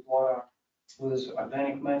the root water with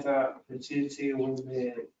organic matter, fertility will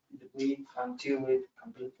be depleted until it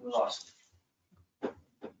completely lost.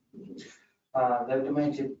 The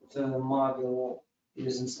automated model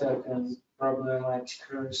is installed in problematic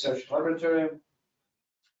research laboratory.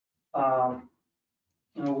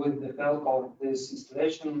 With the help of this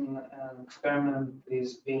installation, an experiment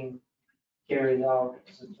is being carried out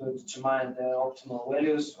to determine the optimal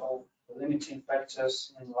values of limiting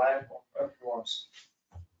factors in life of earthworms.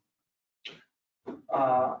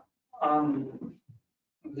 On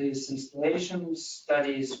this installation,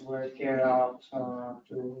 studies were carried out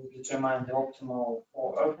to determine the optimal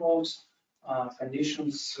for earthworms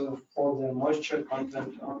conditions for the moisture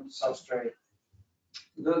content on substrate.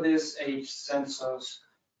 To do this, H sensors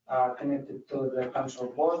are connected to the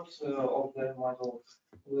control board of the model,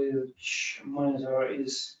 which monitor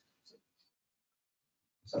is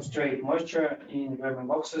substrate moisture in vermin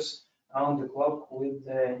boxes around the clock with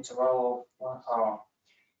the interval of 1 hour.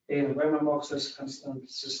 In vermin boxes, constant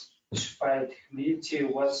specified humidity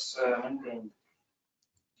was maintained.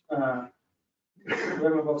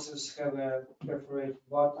 Vermin boxes have a perforated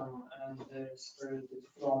bottom and separated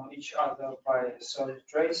from each other by solid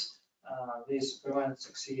trays. This prevents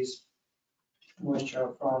excess moisture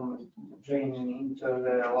from draining into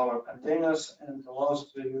the lower containers and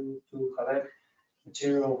allows you to collect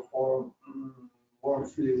material for worm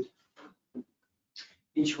fluid.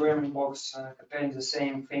 Each vermin box contains the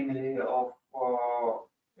same family of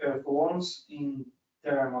earthworms in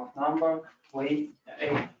terms of number, weight,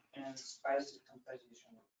 age, and species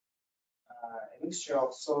composition. A mixture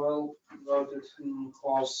of soil loaded in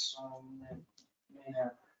close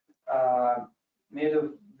manner made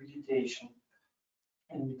of vegetation,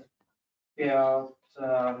 and paired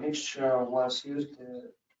mixture was used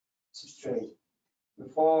substrate.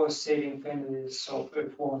 Before saving families of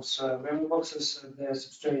earthworms vermin boxes, the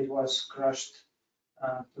substrate was crushed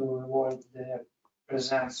to avoid the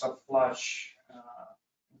presence of large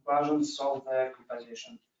inclusions of the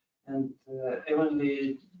composition and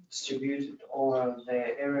evenly distributed over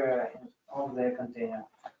the area of the container.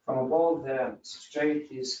 From above, the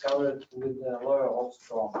substrate is covered with the layer of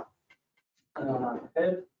straw.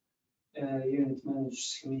 Head unit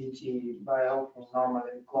manages humidity by opening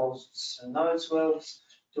normally closed noise valves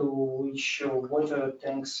to which water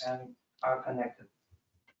tanks are connected.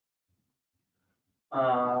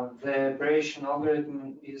 The operation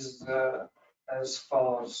algorithm is as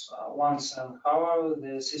follows. Once an hour,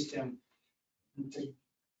 the system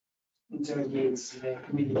interrogates the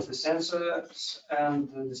humidity sensors and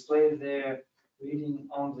displays their reading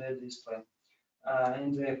on the display.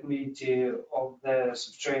 In the humidity of the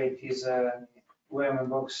substrate is a vermin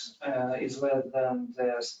box is less than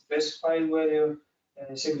the specified value,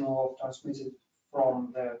 a signal transmitted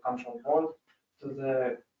from the control board to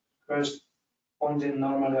the corresponding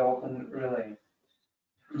normally open relay.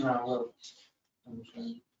 Well,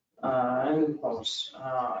 and close.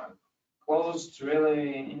 Closed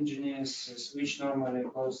relay engineers switch normally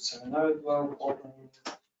closed solenoid valve opening.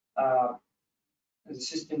 The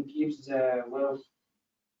system keeps the valve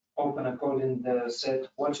open according to the set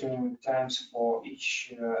watering times for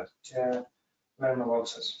each thermal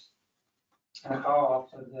boxes. And how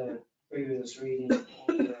after the previous reading of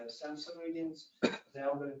the sensor readings, the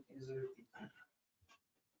algorithm is repeated.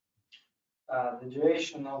 The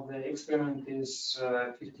duration of the experiment is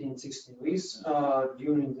 15-16 weeks.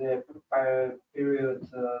 During the period,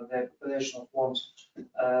 the population of worms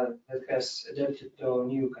that has adapted to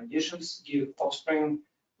new conditions give offspring,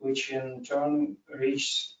 which in turn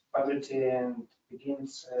reach puberty and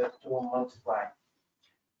begins to multiply.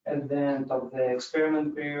 At the end of the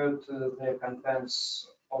experiment period, the contents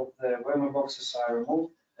of the worm boxes are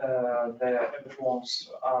removed, the worms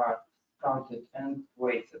are counted and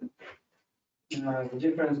weighted. The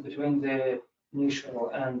difference between the initial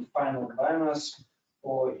and final biomass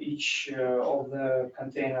for each of the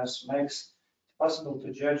containers makes it possible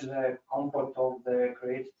to judge the comfort of the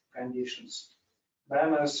created conditions.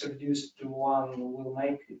 Biomass reduced to 1 will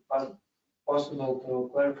make it possible to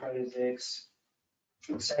clarify the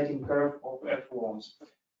exciting curve of earthworms.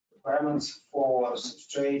 Requirements for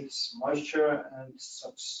substrates, moisture, and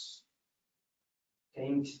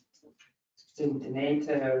substantiate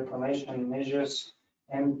reclamation measures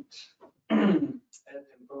and at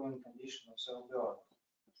improving condition of cell growth.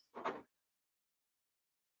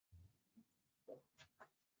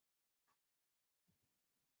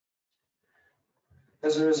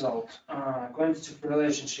 As a result, quantitative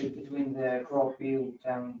relationship between the crop yield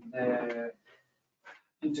and the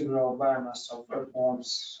integral biomass of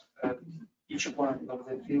earthworms at each point of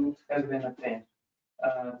the field has been obtained.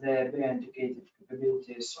 The indicated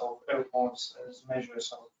capabilities of earthworms as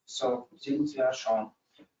measures of soil fertility are shown.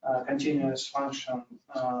 Continuous functions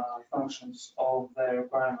of the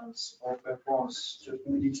requirements of earthworms to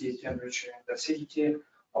humidity, temperature, and acidity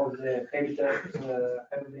of the habitat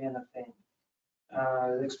have been obtained.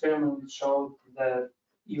 The experiment showed that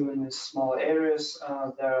even in small areas,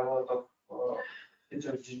 there are a lot of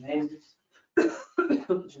heterogeneity,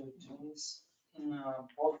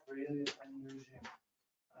 both really unusual,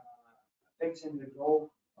 affecting the growth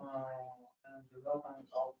and development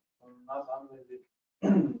of not only the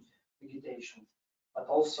vegetation, but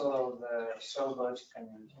also the soil biology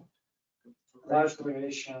community. Large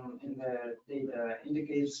variation in the data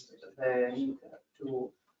indicates the need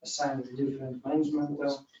to assign different management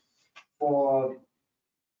for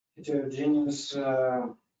heterogeneous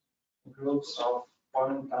groups of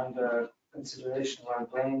point under consideration when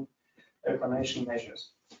planning reclamation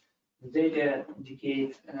measures. The data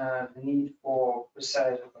indicate the need for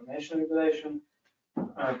precise reclamation regulation,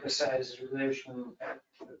 precise regulation at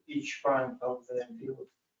each point of the field.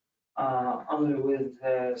 Only with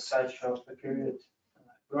such a accurate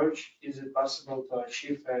approach is it possible to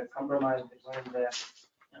achieve a compromise between the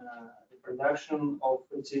production of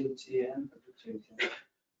fertility and productivity.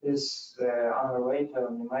 This is another way to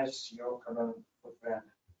minimize your carbon footprint.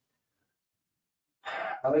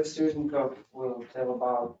 A.Strijnikov will tell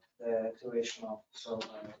about the activation of soil.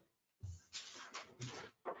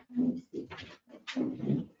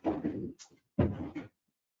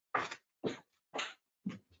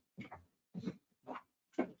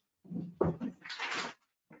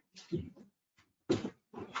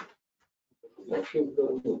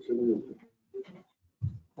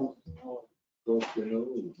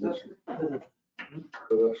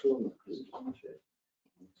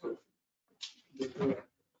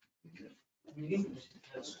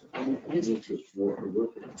 This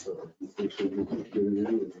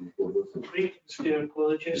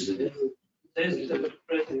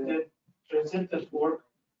presented work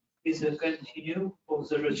is a continuum of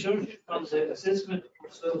the research on the assessment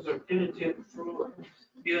of soil fertility through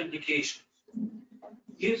bioindication.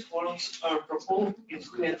 These forms are proposed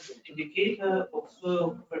as an indicator of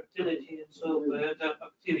soil fertility and soil biota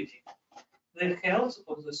activity. The health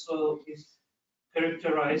of the soil is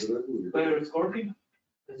characterized by recording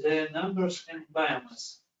the numbers and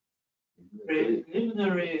biomass.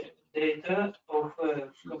 Preliminary data of a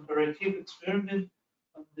comparative experiment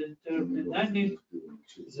on determining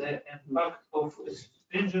the impact of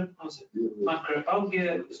expansion on the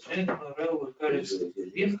macroalgae strain of occurrence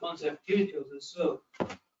based on the activity of the soil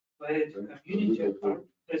by the community are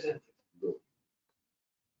presented.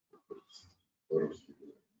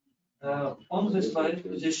 On the slide,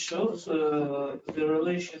 this shows the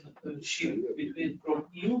relationship between crop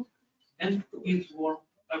yield and earthworm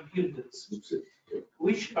abundance,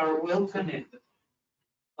 which are well connected.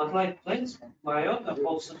 But like plants, biota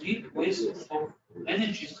also need waste of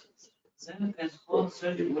energy. Then and one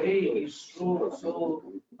such way is through soil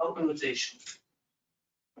optimization.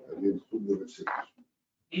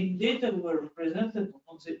 In data were presented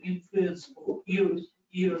on the influence of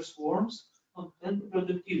earthworms on plant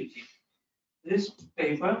productivity. This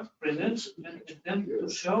paper presents an attempt to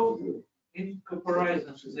show in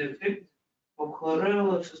comparison the effect of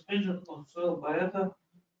chlorella suspension on soil biota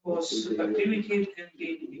whose activity can be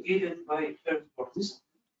indicated by earthworms,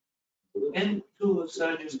 and to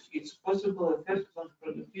suggest its possible effect on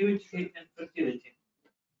productivity and fertility.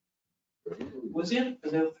 Within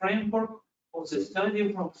the framework of the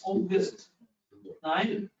study from August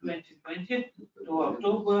 9, 2020 to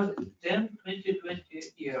October 10, 2020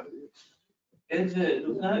 year, at the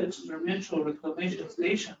Duna Experimental Reclamation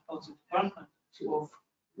Station of the Department of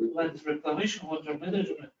Land Reclamation, Water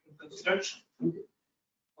Management and Construction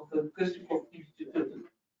of the A.Strijnikov Institute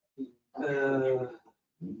in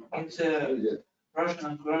the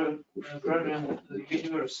Russian Agrarian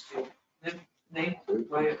University, named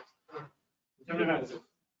by Timirazov.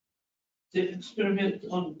 The experiment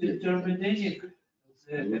on determining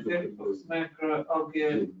the effect of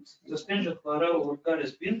microalgae suspension chlorella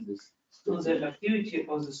vulgaris beans on the activity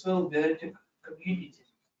of the soil biotic community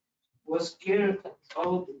was carried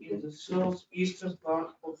out in the southeastern part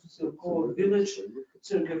of Silkovo village,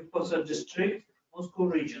 Sergei district, Moscow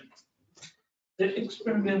region. The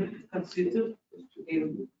experiment consisted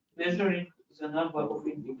in measuring the number of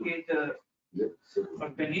indicator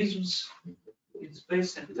organisms in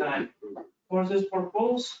space and time. For this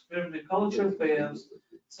purpose, vermiculture pairs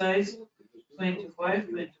size 25,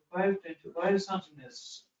 25, 25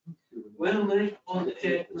 centimeters were laid on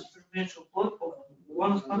an experimental plot of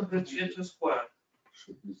 100 meters square.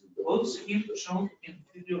 Both scheme shown in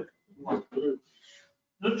figure 1.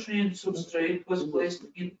 Nutrient substrate was placed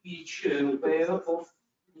in each pair of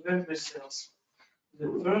vermicelles. The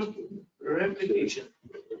first replication,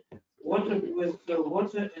 water with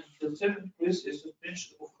water, and the second with a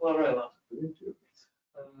suspension of chlorella.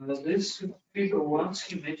 This figure 1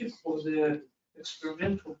 schematic of the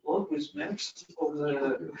experimental plot with maps of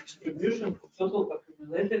the distribution of total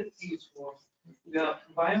accumulated earthworm via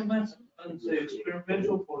biomass and the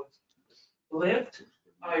experimental point. Left,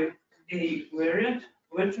 A variant,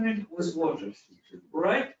 watering with water.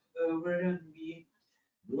 Right, variant B,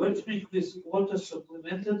 watering with water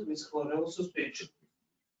supplemented with chlorella suspension.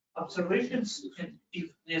 Observations and,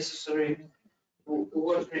 if necessary,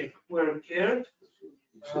 watering were carried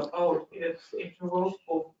out at intervals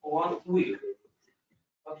of 1 week.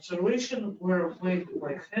 Observations were made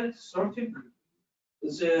by hand sorting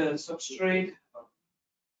the substrate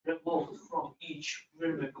removed from each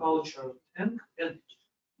vermiculture tank and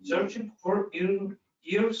searching for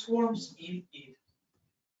earthworms in it.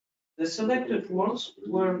 The selected worms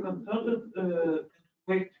were conducted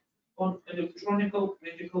weight on electronic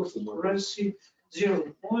medical accuracy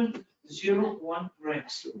 0.01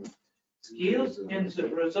 grams. Scales and the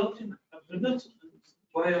resulting abundant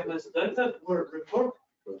biomass data were recorded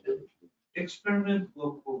in experiment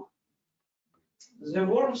logbook. The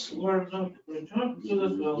worms were not returned to the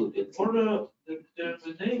soil in order to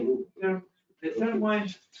determine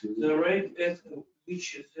the rate at which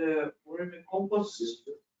the vermicomposts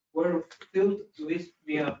were filled with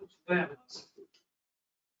biomass.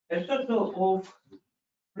 A total of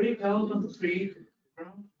 3,003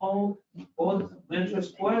 grams on meter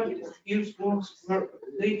square of earthworms were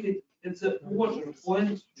updated at the water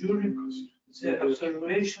point during the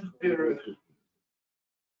observation period,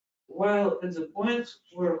 while at the point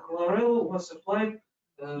where chlorella was applied,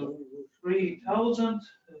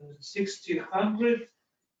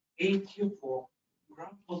 3,684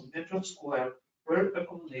 grams per meter square were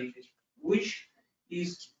accumulated, which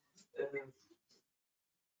is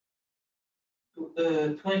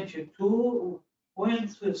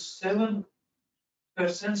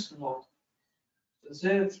 22.7% more.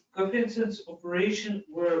 The coefficients of operation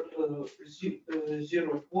were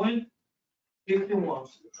 0.51.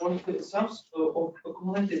 For the sums of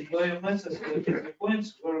accumulated biomass at the points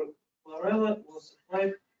where chlorella was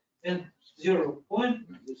applied, and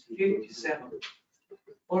 0.57.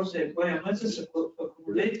 For the biomasses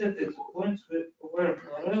accumulated at the points where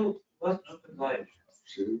chlorella was not applied.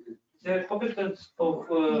 The coefficients of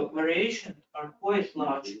variation are quite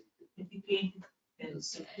large, indicating a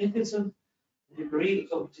significant degree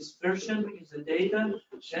of dispersion in the data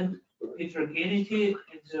and heterogeneity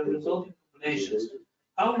in the resulting populations.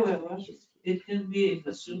 However, it can be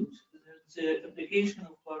assumed that the application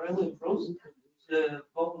of chlorella improves the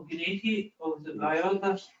homogeneity of the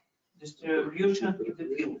biota distribution in the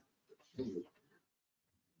field.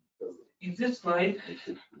 In this slide,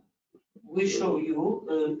 we show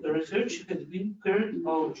you research has been carried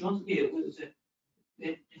out jointly with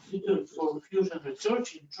the Institute for Fusion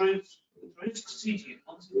Research in Troitsk City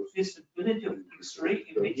on the feasibility of X-ray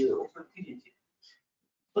imaging of fertility.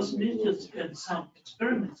 Possibilities and some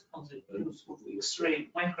experiments on the use of X-ray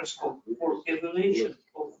microscope for evaluation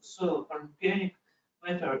of soil organic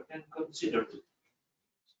matter and considered.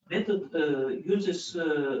 Method uses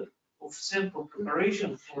of sample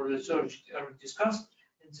preparation for research are discussed,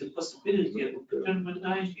 and the possibility of determining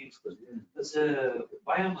the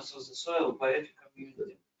biomass of the soil biotic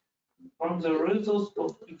community. From the results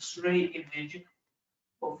of X-ray imaging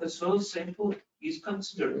of a soil sample is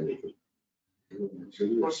considered.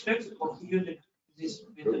 Prospects of using this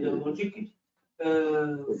methodology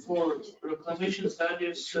for reclamation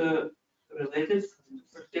studies related to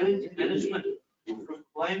fertility management from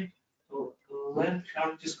climate to land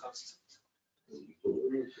are discussed.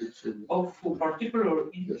 Of particular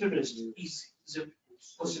interest is the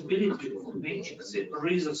possibility of matching the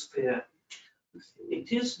rhizosphere.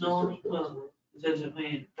 It is known that the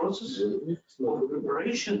main process of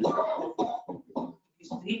preparation of this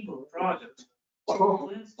stable product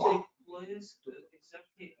plants take place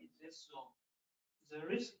exactly in this zone.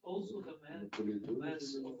 There is also the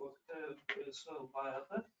mass of soil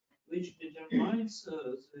biota, which determines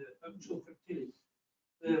the actual fertility.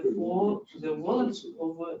 Therefore, the valence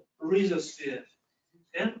of a rhizosphere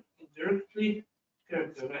can indirectly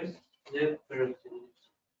characterize the fertility.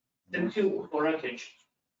 Thank you for attention.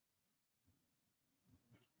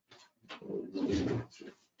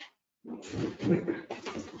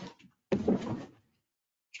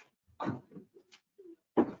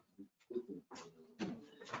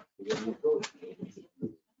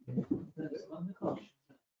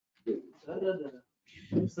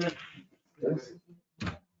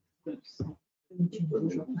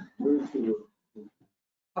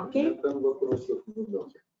 Okay.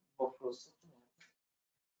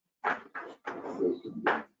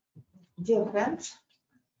 Dear friends,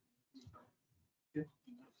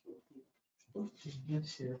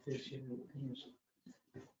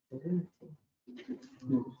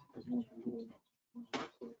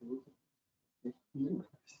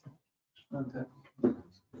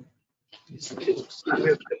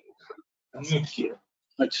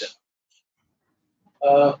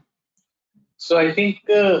 So I think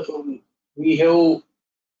we have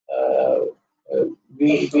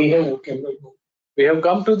we have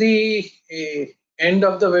come to the end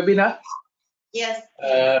of the webinar. yes,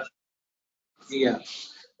 Yeah.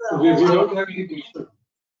 so We don't have any question.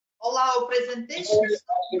 all our presentations.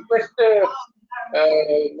 Request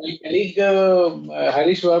my colleague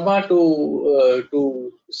Harish Verma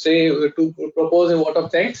to propose a vote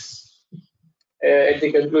of thanks at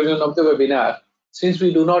the conclusion of the webinar, since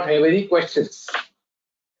we do not have any questions.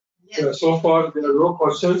 Yes. So far, there are no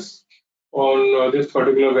questions on this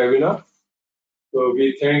particular webinar. So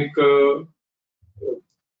we thank.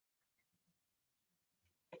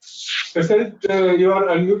 President, you are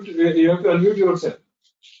unmute. You have to unmute yourself.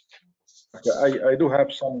 Okay, I do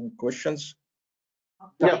have some questions.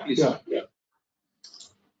 Yeah, please. Yeah.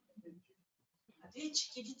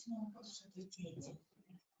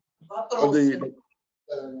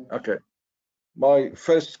 Okay, my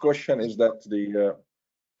first question is that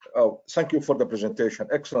thank you for the presentation,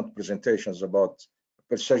 excellent presentations about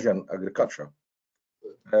precision agriculture.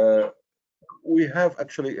 We have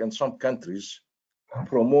actually in some countries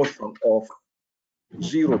promotion of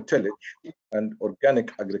zero tillage and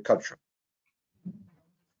organic agriculture.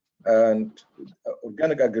 And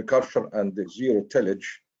organic agriculture and the zero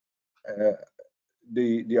tillage,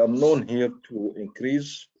 they are known here to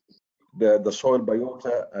increase the soil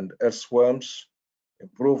biota and earthworms,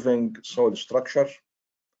 improving soil structure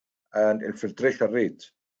and infiltration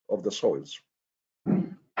rate of the soils.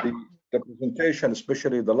 The presentation,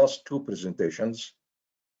 especially the last two presentations,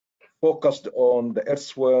 focused on the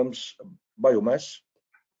earthworms biomass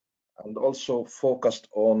and also focused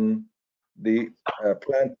on the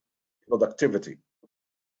plant productivity.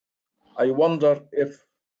 I wonder if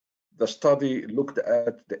the study looked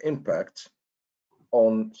at the impact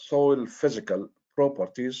on soil physical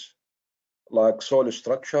properties like soil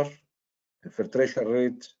structure, infiltration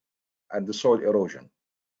rate, and the soil erosion.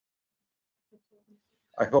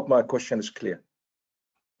 I hope my question is clear.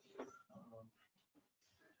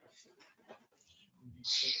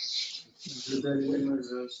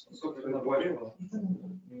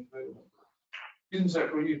 Didn't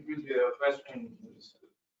read the question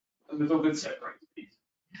a little bit separate, please.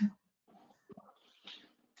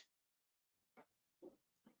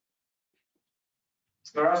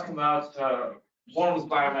 They're asking about worms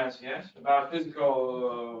biomass, yes, about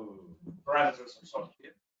physical parameters of soil.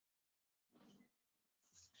 Yeah?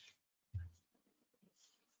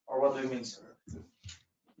 Or what do you mean, sir?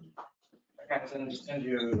 I can't understand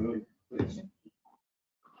you. Please.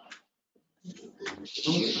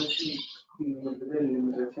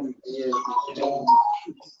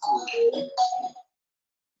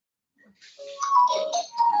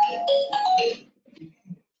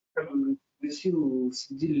 Спросил,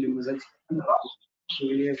 следили ли мы за тем, что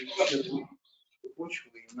влияет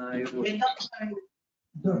почвы на эрозию.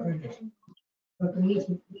 Да, конечно. Это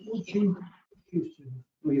если очень чувственно.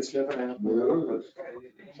 Ну, если я правильно понял.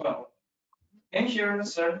 Well, in here,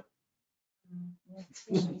 sir.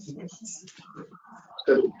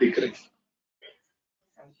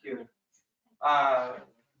 And here.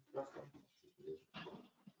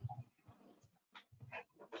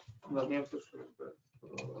 Ладно, я слышу.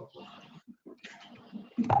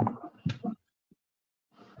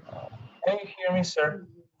 Can you hear me, sir?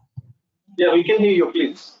 Yeah, we can hear you,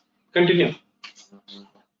 please. Continue.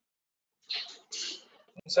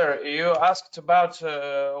 Sir, you asked about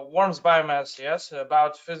worms biomass, yes?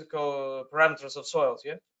 About physical parameters of soils,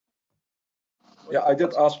 yeah? Yeah, I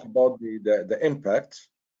did ask about the impact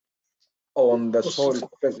on the soil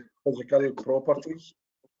physical properties,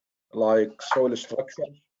 like soil structure,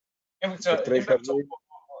 filtration rate,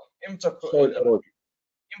 soil erosion.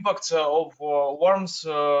 Impact of worms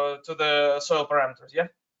to the soil parameters, yeah?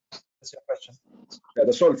 That's your question. Yeah,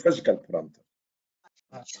 the soil physical parameter.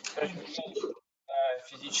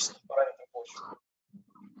 Физические параметры почвы.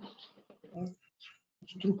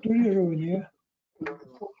 Структурирование,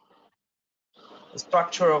 The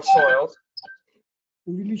structure of soils,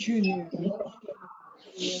 увеличение the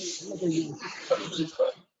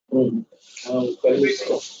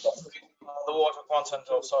water content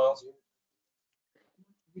of soils,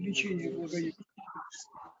 увеличение влагоемкости,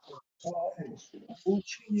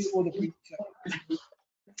 улучшение водопритекания.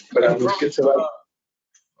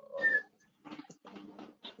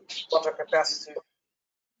 water capacity,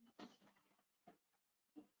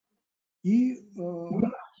 И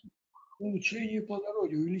улучшение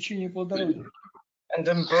плодородия, увеличение плодородия. and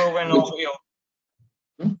improving of yield.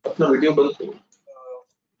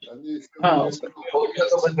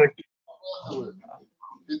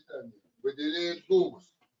 Выделяет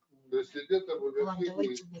гумус. То есть где-то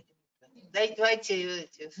Давайте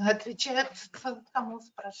отвечают, кому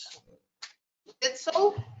спрашивают. That's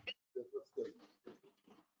all?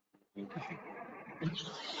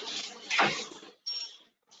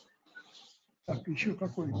 Так, еще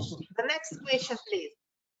какой вопрос? The next question, please.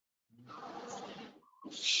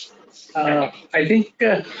 I think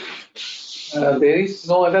there is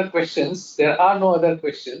no other questions. There are no other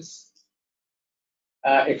questions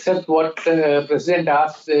except what President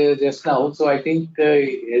asked just now. So I think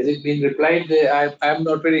has it been replied? I am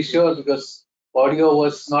not very sure because audio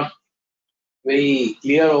was not very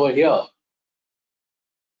clear over here.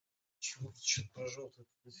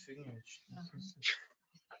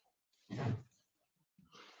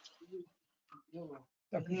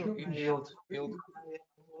 Так, еще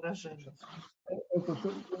Выражение.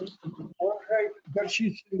 урожай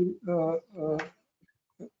горчицы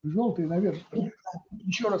желтый, наверное.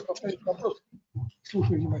 Еще раз повторить вопрос.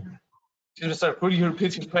 Слушаю внимательно. Sir, could you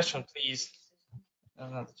repeat your question, please?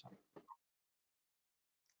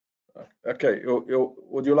 Okay,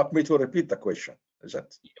 would you like me to repeat the question? Is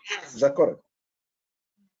that correct?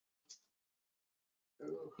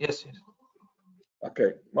 Yes, yes.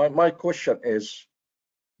 Okay, my question is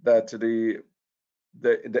that the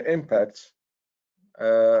impact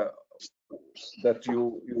that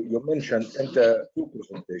you mentioned in the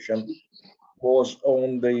presentation was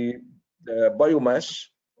on the biomass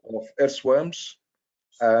of earthworms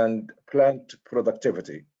and plant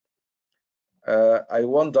productivity. I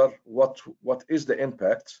wonder what is the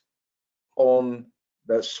impact on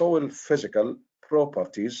the soil physical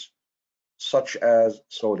properties such as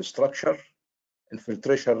soil structure,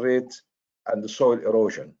 infiltration rate, and the soil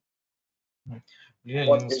erosion.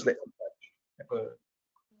 What is the impact?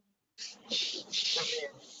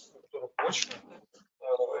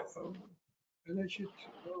 Значит,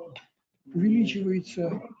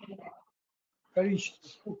 увеличивается количество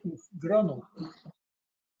крупных гранул.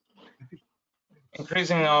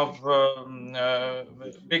 Increasing of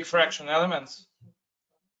big fraction elements.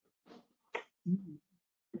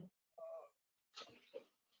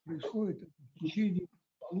 Происходит в течение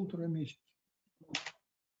 1,5 месяца.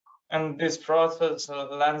 And this process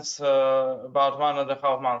lasts about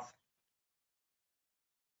 1.5 months.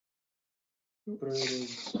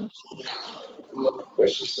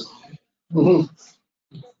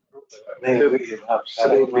 Это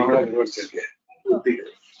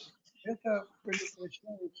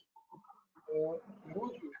предотвращает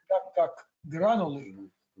эрозию, так как гранулы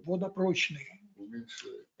водопрочные.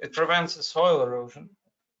 It prevents the soil erosion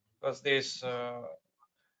because these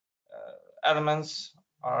elements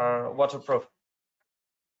are waterproof.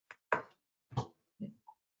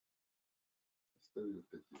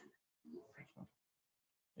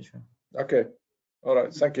 Okay. All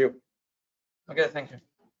right. Thank you. Okay, thank you.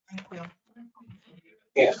 Thank you.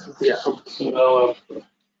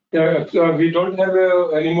 We don't have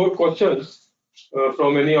any more questions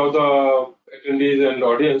from any of the attendees and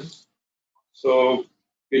audience. So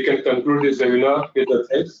we can conclude this webinar with the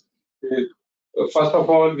thanks. First of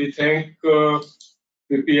all, we thank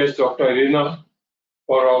PPS Dr. Irina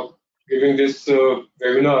for giving this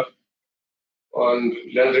webinar on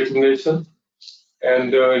land reclamation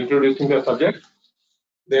and introducing the subject.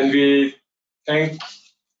 Then we thank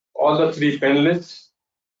all the three panelists,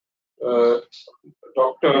 Dr.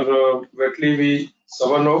 Vetlivi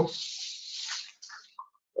Savanov,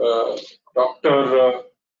 Dr.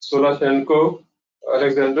 Solashenko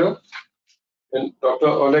Alexander, and Dr.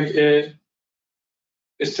 Oleg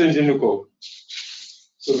A.Strijnikov.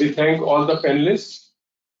 So we thank all the panelists.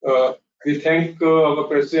 We thank our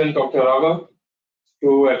president, Dr. Raghav,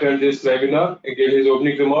 to attend this webinar and give his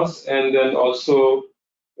opening remarks, and then also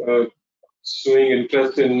showing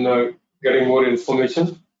interest in getting more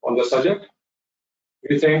information on the subject.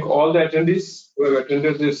 We thank all the attendees who have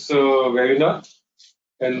attended this webinar,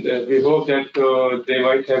 and we hope that they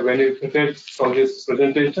might have benefited from this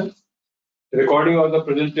presentation. The recording of the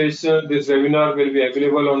presentation, this webinar will be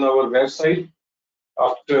available on our website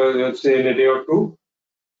after, let's say, in a day or two.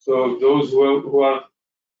 So those who are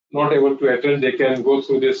not able to attend, they can go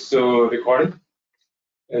through this recording.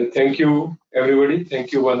 And thank you, everybody.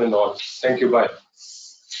 Thank you, one and all. Thank you. Bye.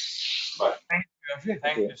 Bye.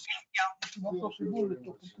 Thank you. Вопросы будут,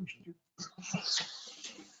 только пусть.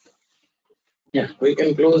 Yeah, we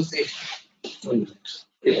can close the.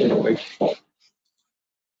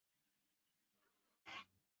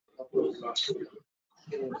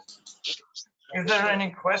 If there are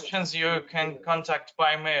any questions, you can contact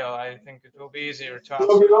by mail. I think it will be easier to No,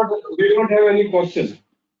 answer. we don't have any question.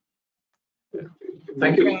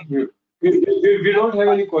 Thank you. We don't have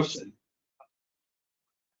any question.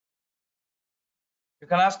 You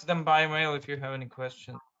can ask them by mail if you have any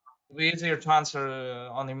questions. It'll be easier to answer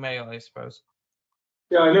on email, I suppose.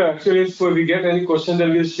 Yeah, I know. Actually, if we get any question,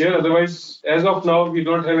 then we'll share. Otherwise, as of now, we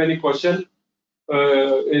don't have any question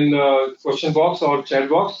in question box or chat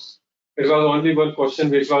box. It was only one question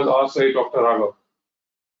which was asked by Dr. Raghav.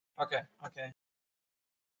 Okay.